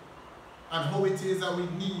committed, and how it is that we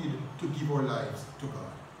need to give our lives to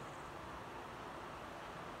God.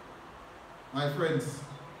 My friends,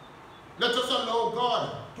 let us allow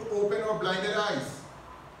God to open our blinded eyes,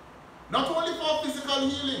 not only for physical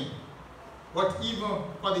healing, but even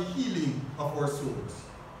for the healing of our souls,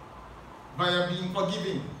 via being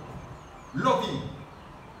forgiving, loving,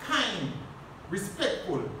 kind,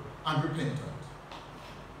 respectful, and repentant.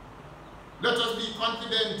 Let us be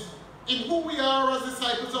confident in who we are as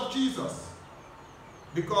disciples of Jesus,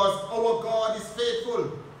 because our God is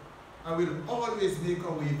faithful and will always make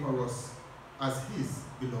a way for us as his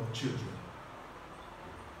beloved children.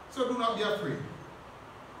 So do not be afraid.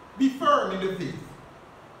 Be firm in the faith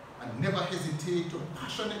and never hesitate to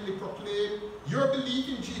passionately proclaim your belief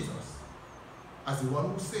in Jesus as the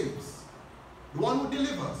one who saves, the one who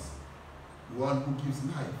delivers, the one who gives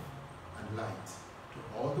life and light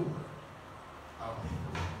to all the world. Amen.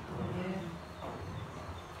 Amen.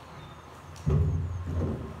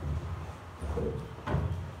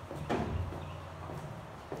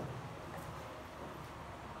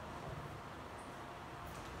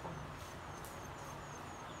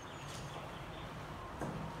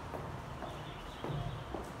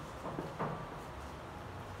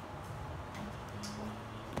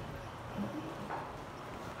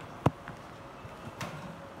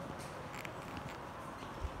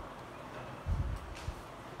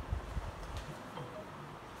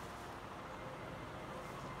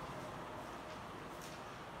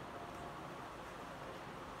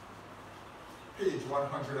 Page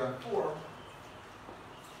 104.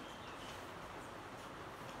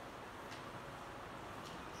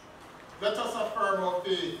 Let us affirm our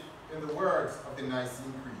faith in the words of the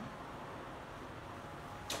Nicene Creed.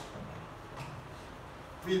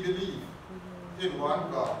 We believe in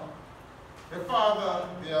one God, the Father,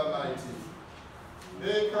 the Almighty,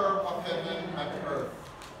 maker of heaven and earth,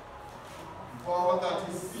 all that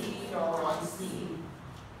is seen or unseen.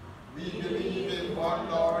 We believe in one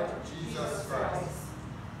Lord Jesus Christ,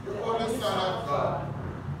 the only Son of God,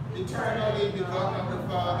 eternally begotten of the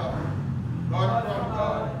Father, God from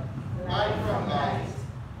God, light from light,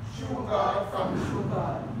 true God from true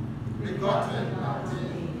God, begotten, not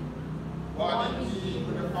made, one indeed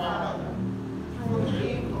with the Father. Through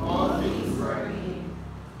him all things were made.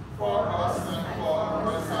 For us and for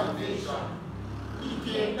our salvation, he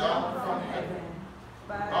came down from heaven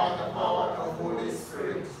by the power of the Holy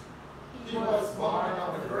Spirit. He was born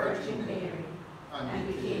of the Virgin Mary and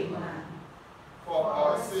became man. For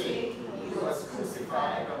our sake, he was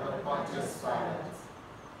crucified under Pontius Pilate.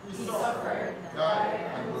 He suffered,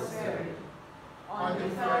 died, and was buried. On the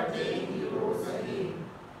third day he rose again,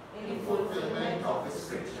 in fulfillment of the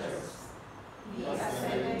Scriptures. He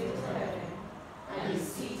ascended into heaven, and is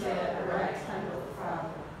seated at the right hand of the Father.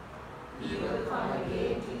 He will come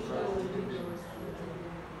again to judge the living and the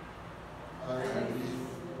dead. I believe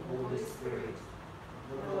Holy Spirit,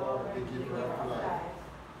 the Lord, the giver of life,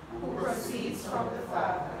 who proceeds from the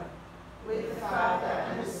Father, with the Father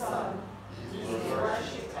and the Son, he is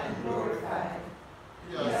worshipped and glorified.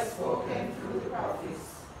 He has spoken through the prophets.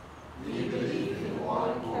 We believe in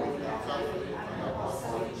one holy Catholic and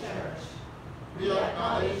Apostolic Church. We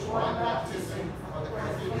acknowledge one baptism for the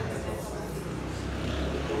forgiveness of sins.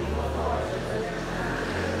 We look forward to the resurrection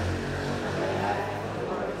and the life of the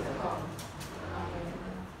world to come.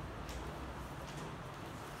 Amen.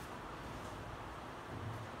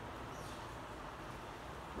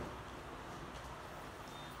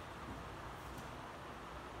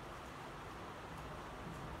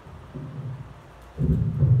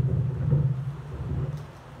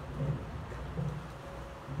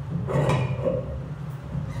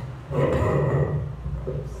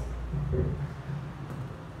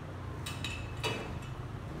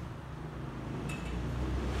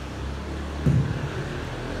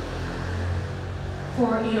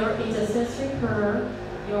 your intercessory prayer,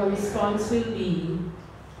 your response will be,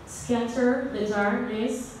 scatter the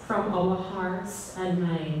darkness from our hearts and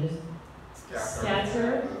mind.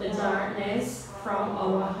 Scatter the darkness from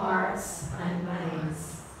our hearts and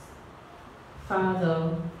minds.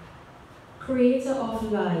 Father, Creator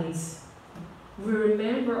of light, we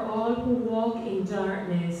remember all who walk in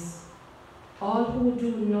darkness, all who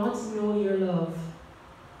do not know your love,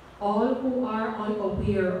 all who are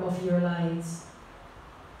unaware of your light.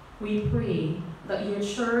 We pray that your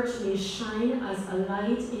church may shine as a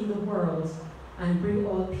light in the world and bring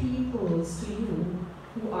all peoples to you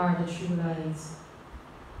who are the true light.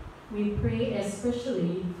 We pray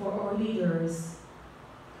especially for our leaders,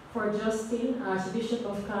 for Justin, Archbishop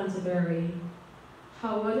of Canterbury,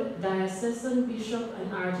 Howard, Diocesan Bishop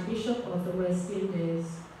and Archbishop of the West Indies,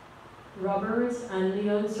 Robert and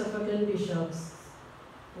Leon Suffragan Bishops,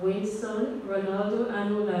 Winston, Ronaldo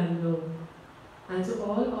and Orlando, and to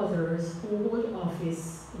all others who hold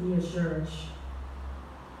office in your church.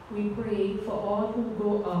 We pray for all who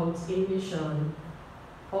go out in mission,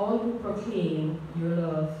 all who proclaim your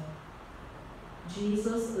love.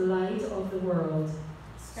 Jesus, light of the world,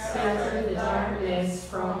 scatter the darkness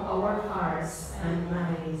from our hearts and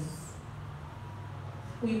minds.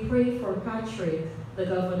 We pray for Patrick, the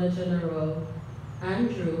Governor General,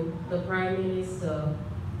 Andrew, the Prime Minister,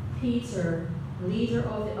 Peter, Leader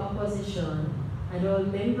of the Opposition, and all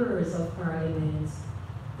members of Parliament,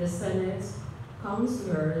 the Senate,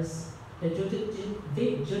 councillors, the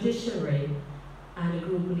judiciary, and the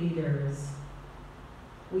group leaders.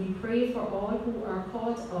 We pray for all who are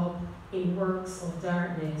caught up in works of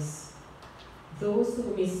darkness, those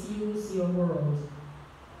who misuse your word,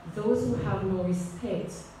 those who have no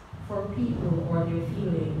respect for people or their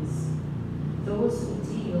feelings, those who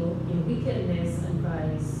deal in wickedness and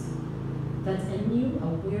vice, that a new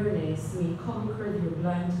awareness may conquer their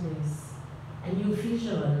blindness, a new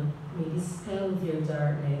vision may dispel their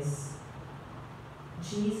darkness.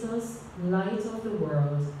 Jesus, light of the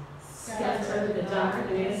world, scatter the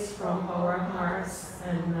darkness from our hearts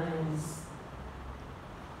and minds.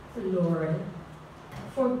 Lord,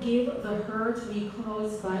 forgive the hurt we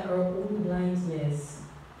cause by our own blindness.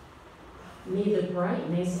 May the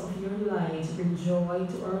brightness of your light bring joy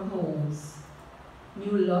to our homes,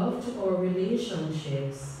 new love to our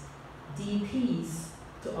relationships, deep peace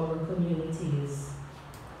to our communities.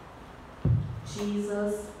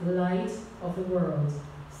 Jesus, light of the world,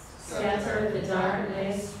 scatter the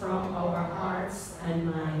darkness from our hearts and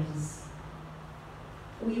minds.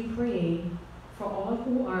 We pray for all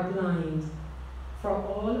who are blind, for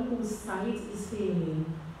all whose sight is failing.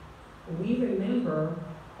 We remember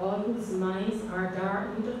all whose minds are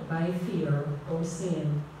darkened by fear or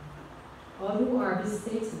sin, all who are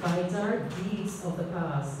beset by dark deeds of the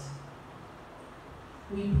past.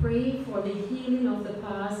 We pray for the healing of the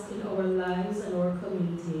past in our lives and our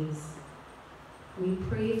communities. We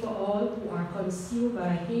pray for all who are consumed by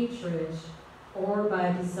hatred or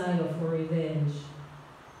by desire for revenge.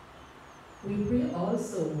 We pray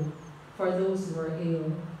also for those who are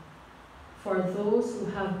ill, for those who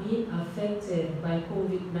have been affected by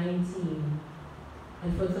COVID-19,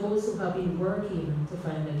 and for those who have been working to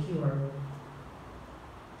find a cure.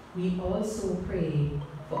 We also pray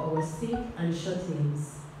for our sick and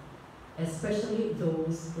shut-ins, especially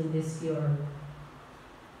those in this cure.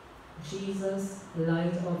 Jesus,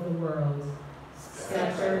 light of the world,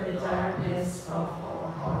 scatter the darkness of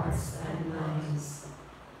our hearts and minds.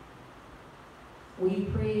 We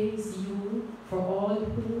praise you for all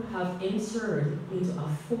who have entered into a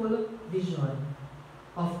full vision,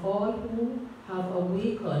 of all who have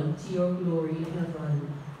awakened to your glory in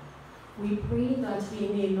heaven. We pray that we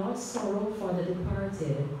may not sorrow for the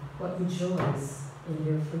departed, but rejoice in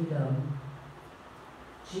their freedom.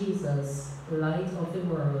 Jesus, light of the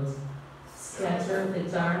world, scatter the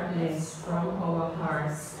darkness from our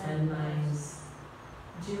hearts and minds.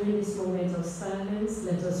 During this moment of silence,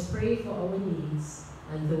 let us pray for our needs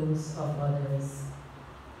and those of others.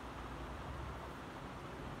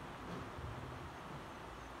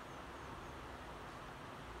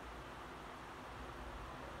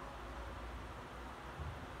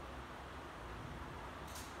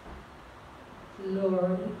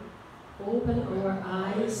 Lord, open our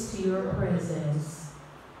eyes to your presence.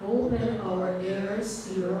 Open our ears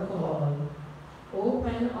to your call.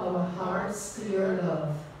 Open our hearts to your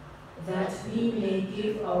love, that we may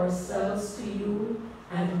give ourselves to you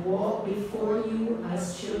and walk before you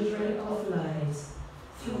as children of light.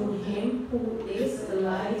 Through him who is the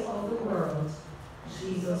light of the world,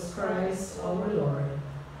 Jesus Christ our Lord.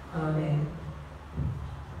 Amen.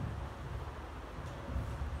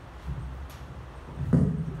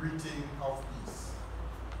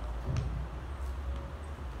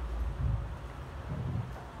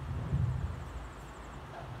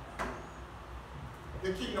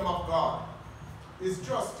 the kingdom of God is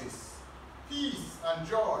justice, peace, and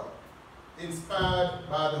joy, inspired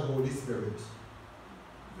by the Holy Spirit.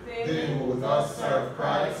 They who thus serve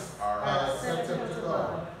Christ are accepted to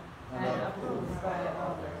God and approved by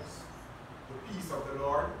others. The peace of the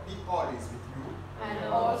Lord be always with you. And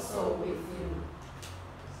also with you.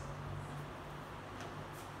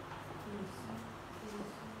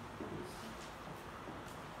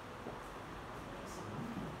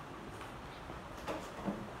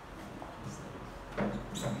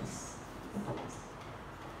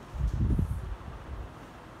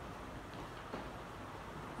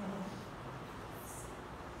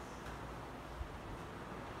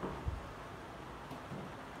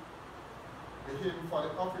 The hymn for the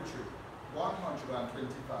offertory,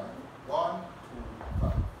 125. 1, 2,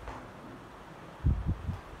 5.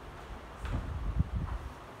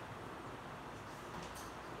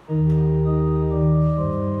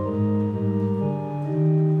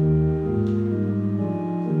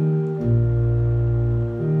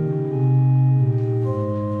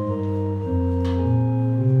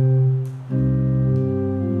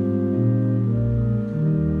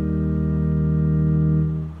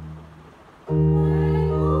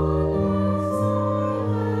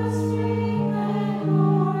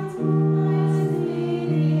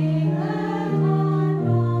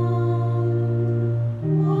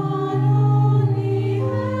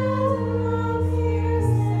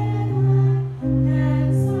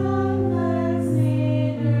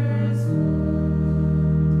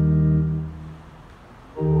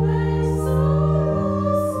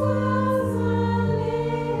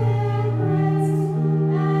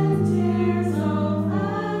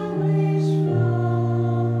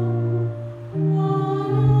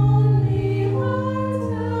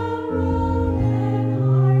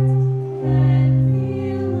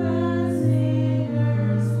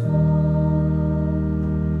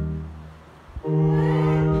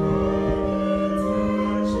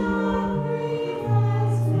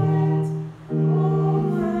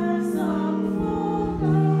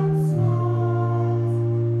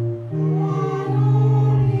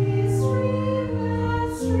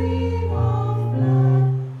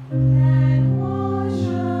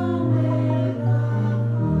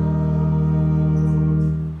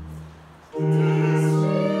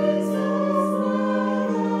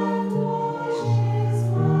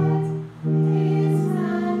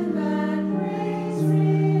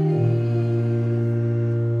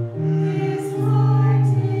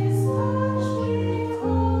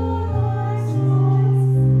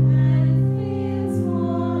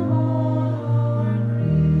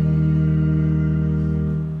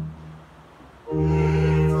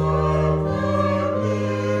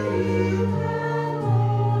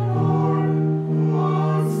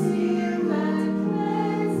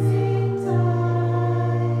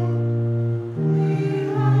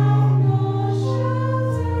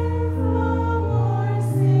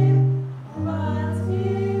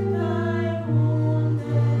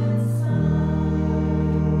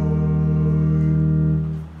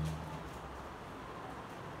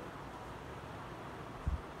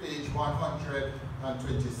 Page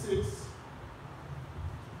 126.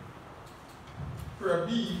 Prayer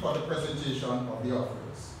B for the presentation of the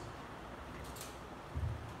offerings.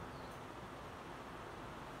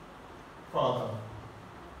 Father,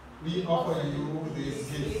 we offer you these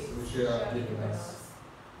gifts which you have given us.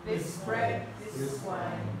 This bread, this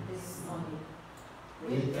wine, this money.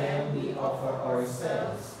 With them we offer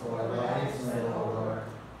ourselves, our lives and our work,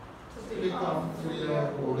 To become through your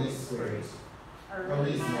Holy Spirit a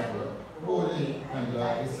reasonable, holy, and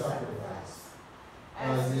lively sacrifice.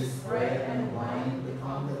 As this bread and wine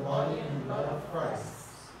become the body and blood of Christ,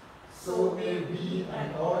 so may we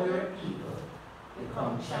and all your people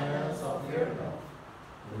become channels of your love.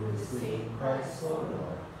 Through the same Christ, O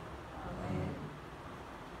Lord. Amen.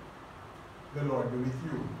 the Lord be with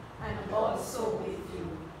you. And also with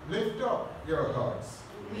you. Lift up your hearts.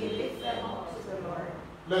 We lift them up to the Lord.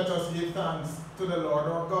 Let us give thanks to the Lord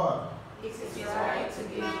our God. It is right to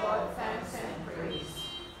give God thanks and praise.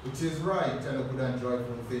 It is right and a good and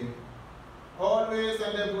joyful thing, always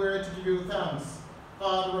and everywhere to give you thanks,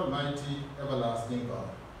 Father Almighty, everlasting God.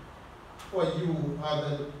 For you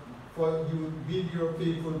with your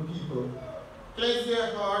faithful people, cleanse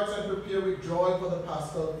their hearts and prepare with joy for the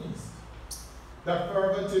Paschal feast, that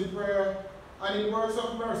fervent in prayer and in works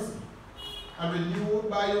of mercy, and renewed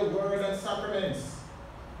by your word and sacraments,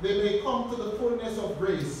 they may come to the fullness of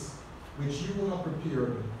grace which you have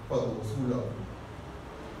prepared for those who love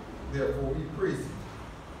you. Therefore we praise you,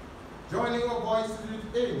 joining our voices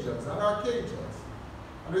with angels and archangels,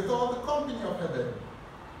 and with all the company of heaven,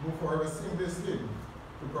 who forever sing this hymn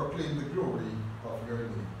to proclaim the glory of your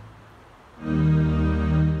name.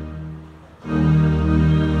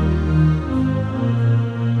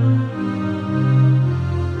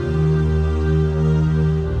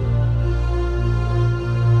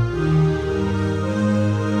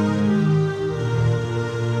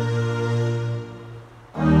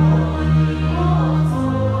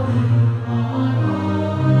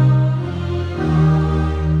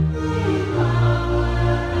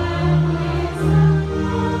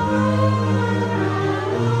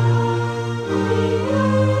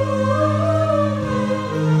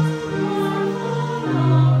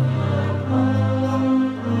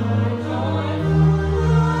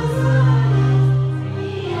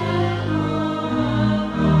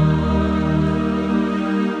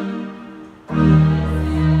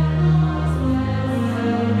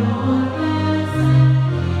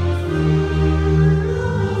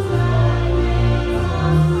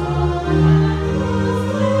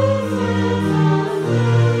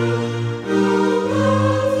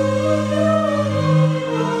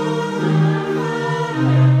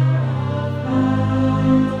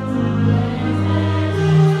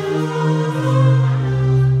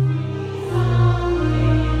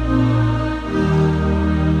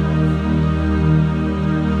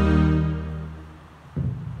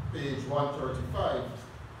 Page 135,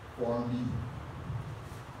 Form B.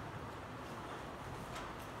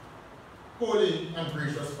 Holy and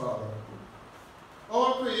gracious Father,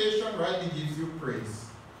 all creation rightly gives you praise.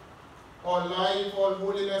 All life, all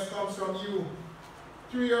holiness comes from you,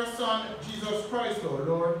 through your Son, Jesus Christ, our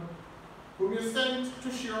Lord, whom you sent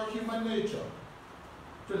to share human nature,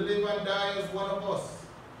 to live and die as one of us,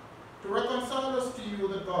 to reconcile us to you,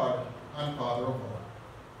 the God and Father of all.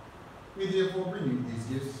 We therefore bring you these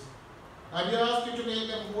gifts, and we ask you to make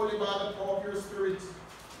them holy by the power of your Spirit,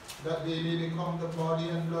 that they may become the body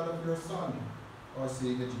and blood of your Son, our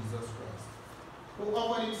Savior Jesus Christ, who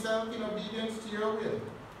offered himself in obedience to your will,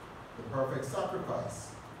 the perfect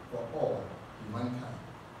sacrifice for all humankind.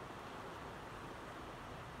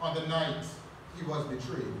 On the night he was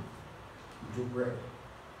betrayed, he took bread,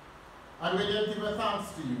 and when he had given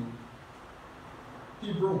thanks to you,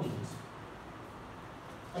 he broke it,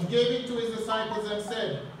 and gave it to his disciples and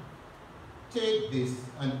said, "Take this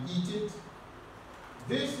and eat it.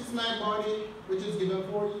 This is my body, which is given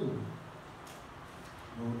for you.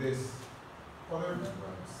 Do this for the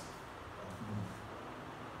remembrance of me."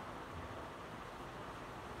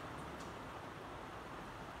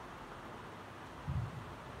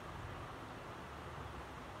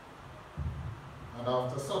 And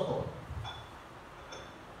after supper,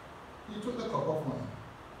 he took the cup of wine,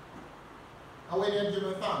 and when he had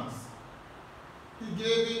given thanks, he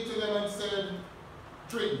gave it to them and said,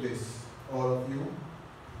 "Drink this, all of you.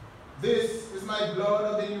 This is my blood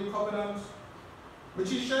of the new covenant,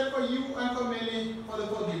 which is shed for you and for many for the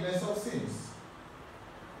forgiveness of sins.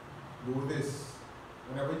 Do this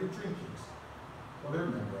whenever you drink it, for the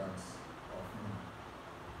remembrance of me."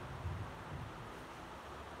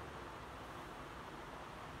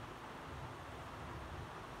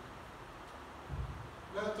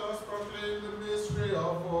 Let us proclaim the mystery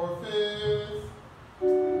of our faith.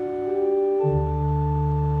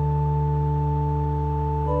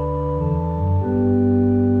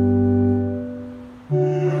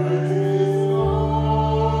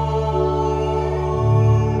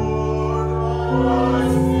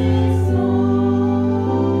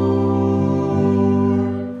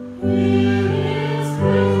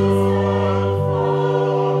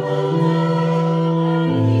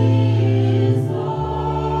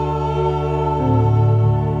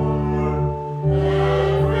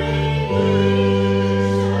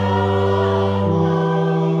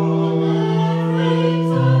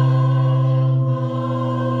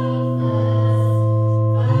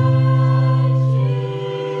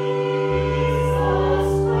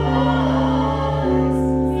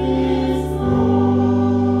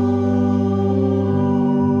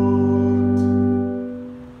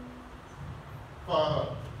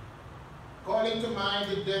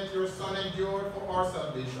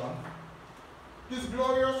 His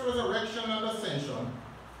glorious resurrection and ascension,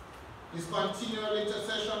 his continual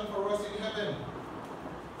intercession for us in heaven,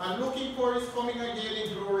 and looking for his coming again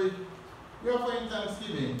in glory, we offer in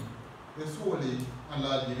thanksgiving this holy and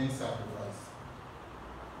life-giving sacrifice.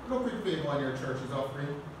 Look with favor on your church's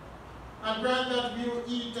offering, and grant that we will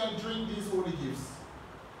eat and drink these holy gifts,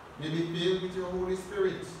 may be filled with your Holy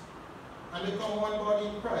Spirit, and become one body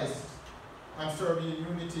in Christ, and serve you in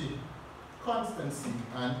unity, constancy,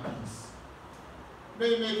 and peace.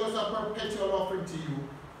 May make us a perpetual offering to you,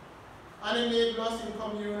 and enable us in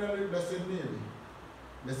communion with Blessed Mary,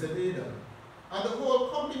 Blessed Ada, and the whole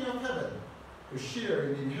company of heaven to share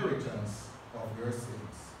in the inheritance of your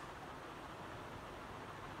saints.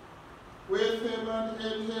 With him and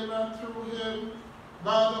in him and through him,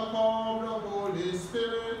 by the power of the Holy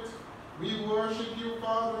Spirit, we worship you,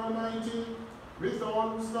 Father Almighty, with all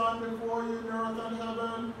who stand before you in earth and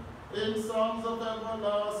heaven, in songs of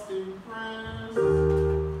everlasting praise.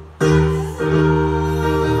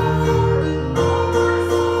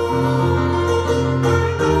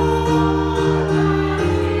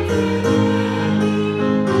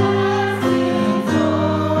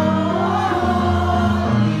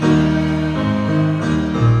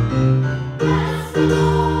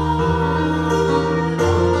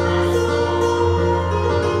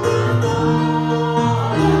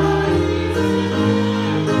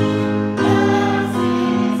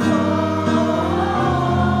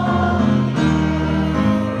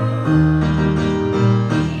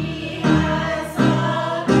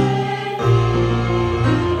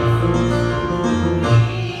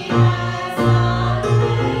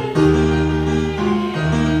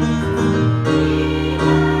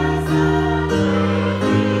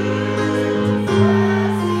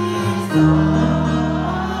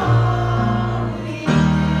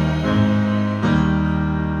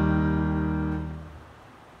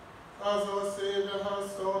 As our Savior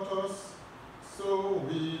has taught us, so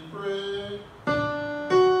we pray.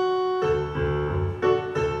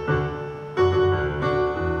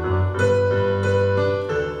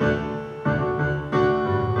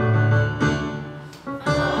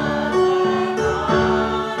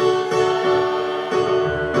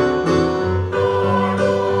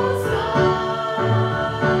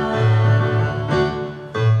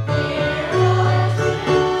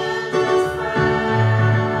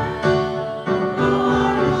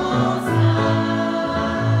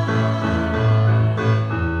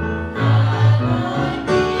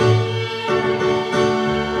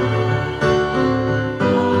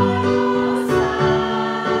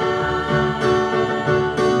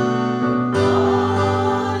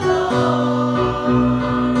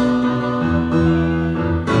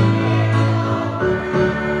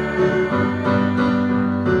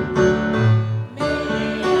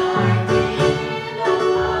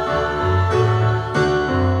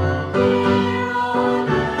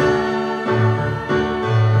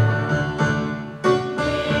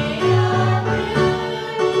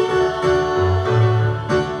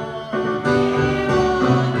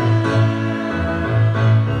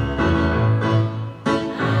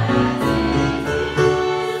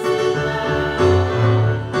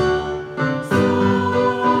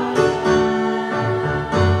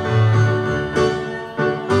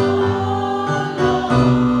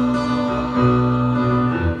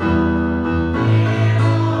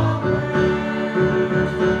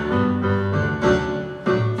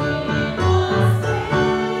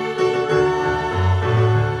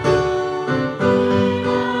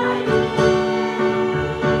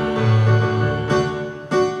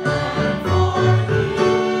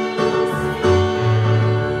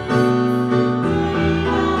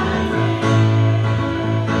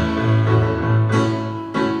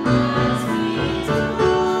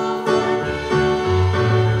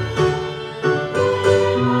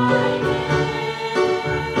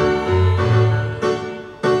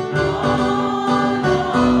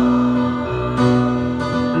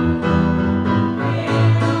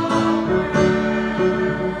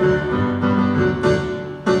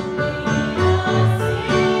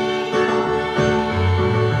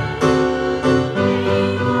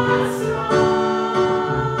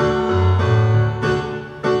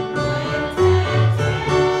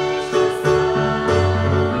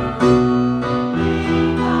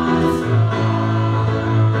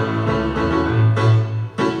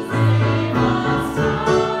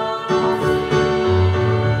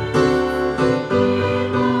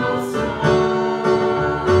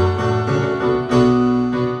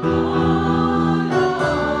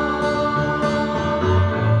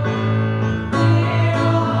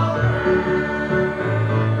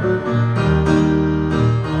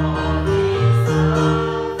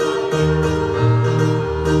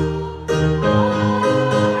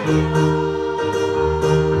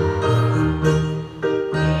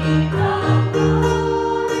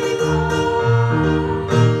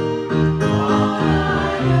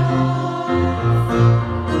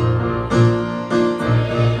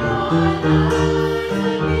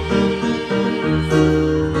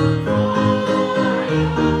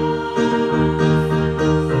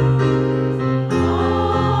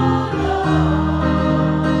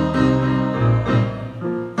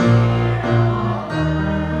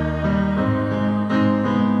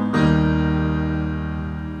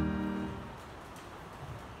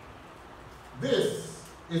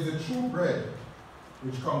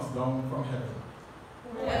 comes down from heaven.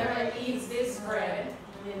 Whoever eats this bread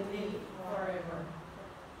will live forever.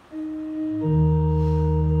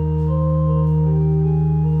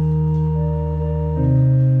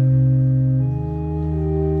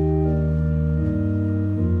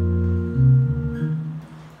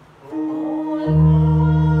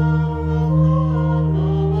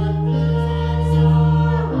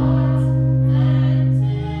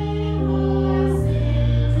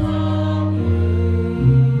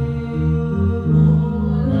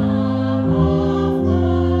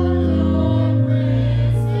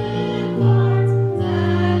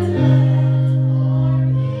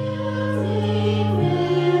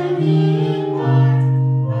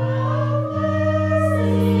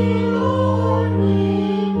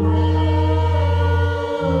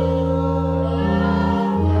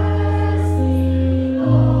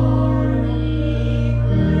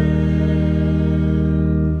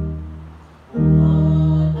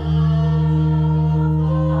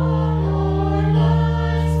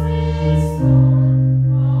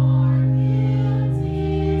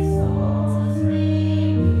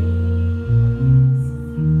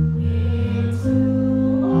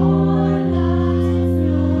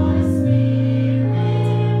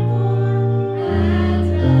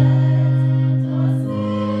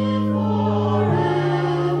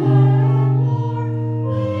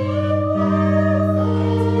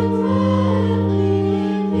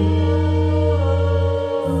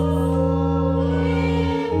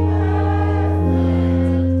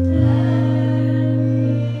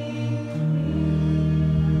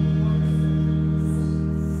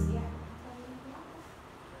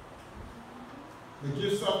 The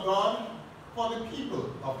gifts of God for the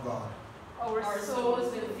people of God. Our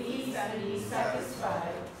souls will feast and be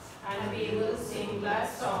satisfied, and we will sing glad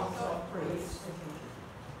songs of praise.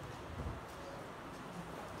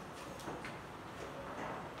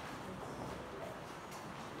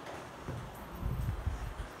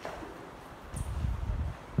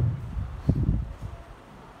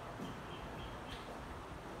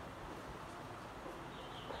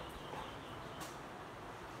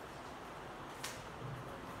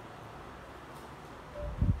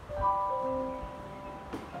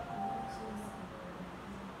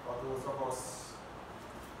 For those of us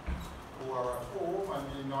who are at home and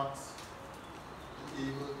may not be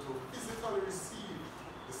able to physically receive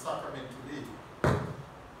the sacrament today,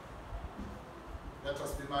 let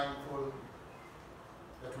us be mindful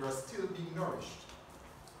that we are still being nourished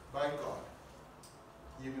by God,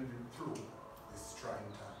 even through this trying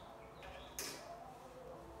time.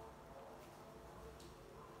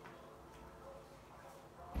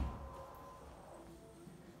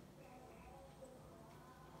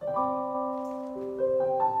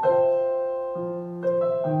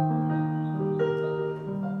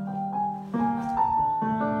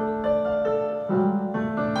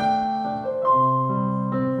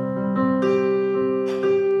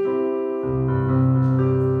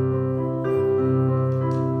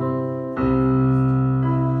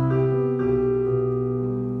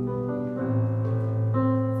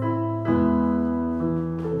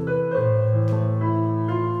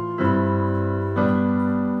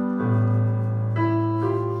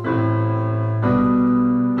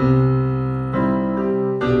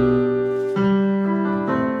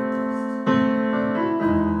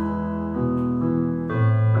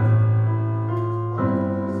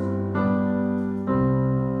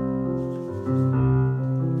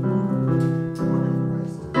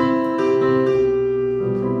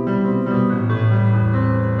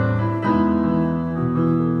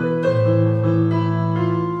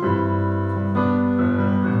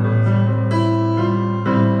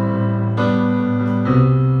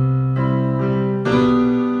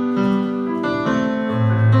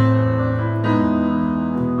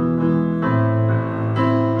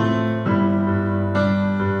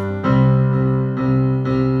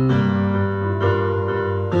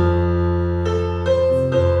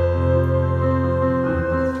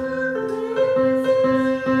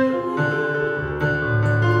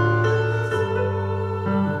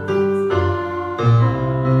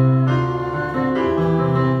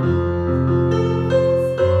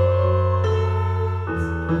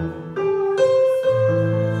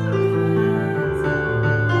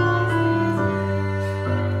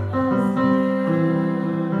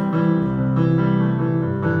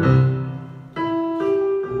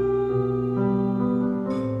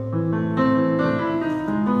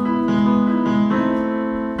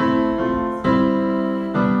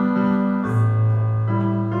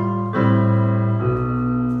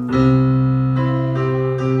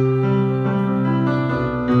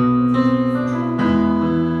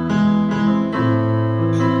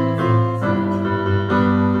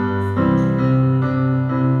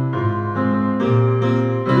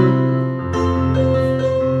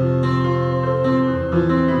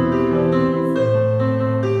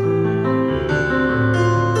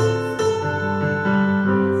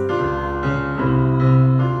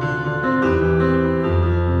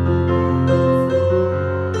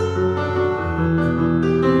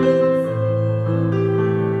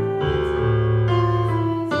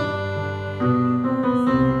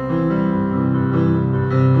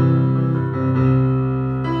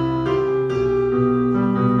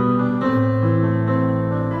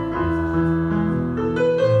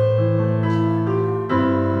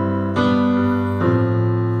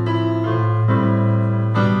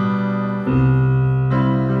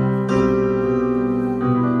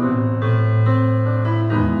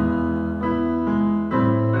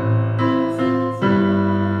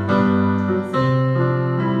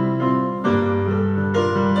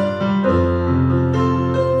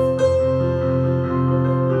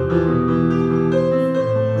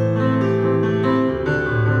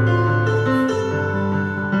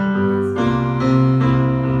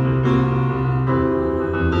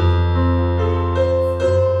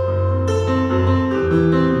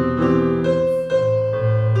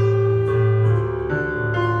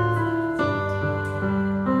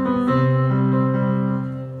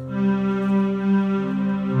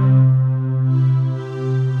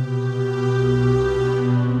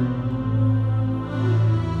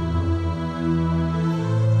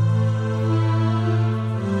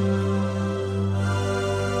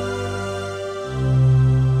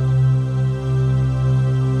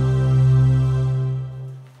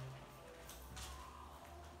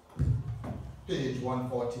 page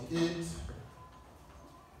 148.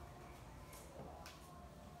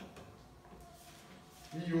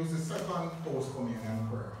 We use the second post-communion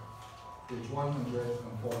prayer, page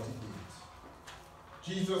 148.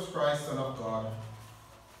 Jesus Christ, Son of God,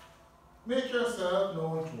 make yourself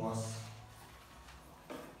known to us.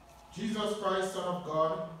 Jesus Christ, Son of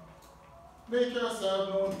God, make yourself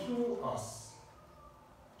known through us.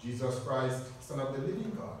 Jesus Christ, Son of the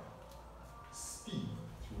living God, speak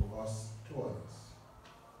through us to others.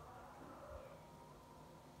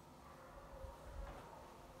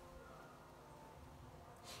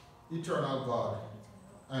 Eternal God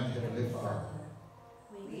and Heavenly Father,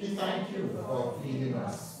 we thank you for feeding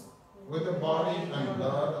us with the body and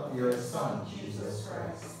blood of your Son, Jesus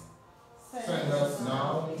Christ. Send us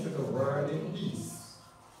now into the world in peace,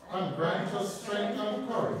 and grant us strength and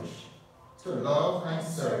courage to love and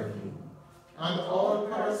serve you, and all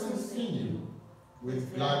persons in you,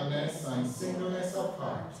 with gladness and singleness of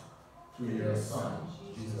heart, through your Son,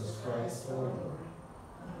 Jesus Christ, our Lord.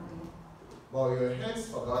 Bow your heads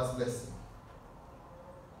for God's blessing.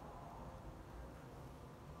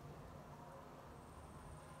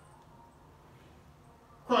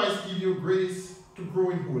 Christ give you grace to grow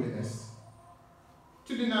in holiness,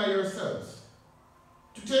 to deny yourselves,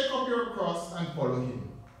 to take up your cross and follow him.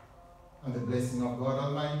 And the blessing of God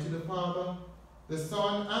Almighty, the Father, the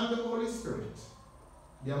Son, and the Holy Spirit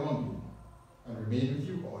be among you and remain with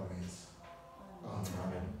you always.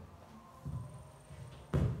 Amen.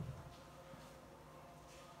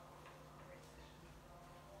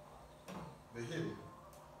 The hymn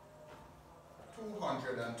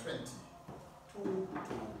 220.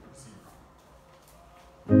 220.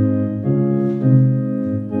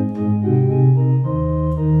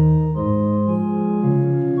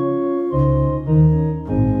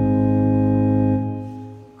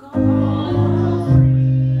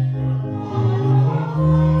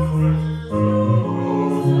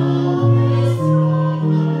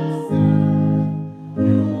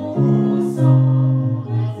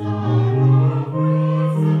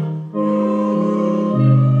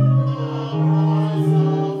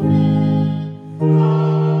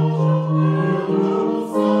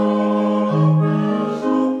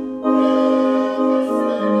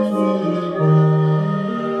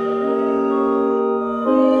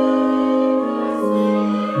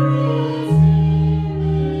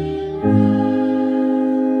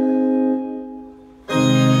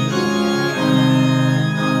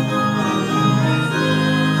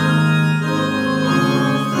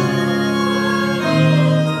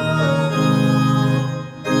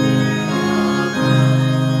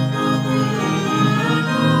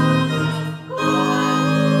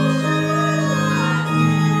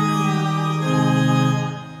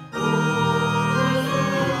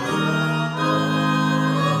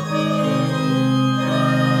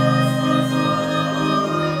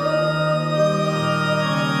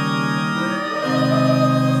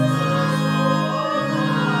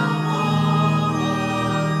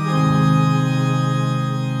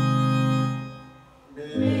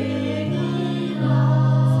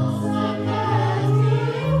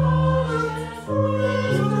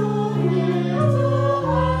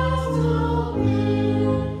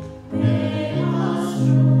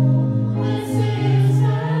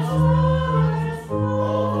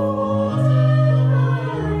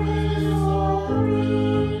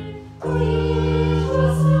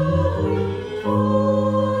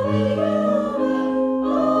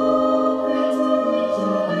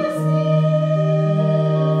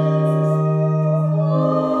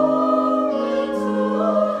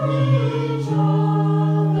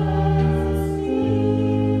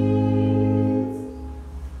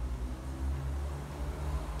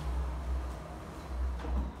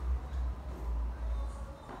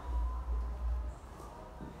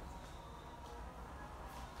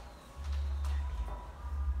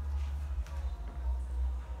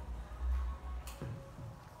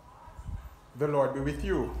 The Lord be with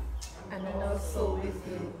you. And also with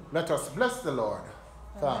you. Let us bless the Lord.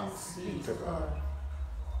 Thanks be to God.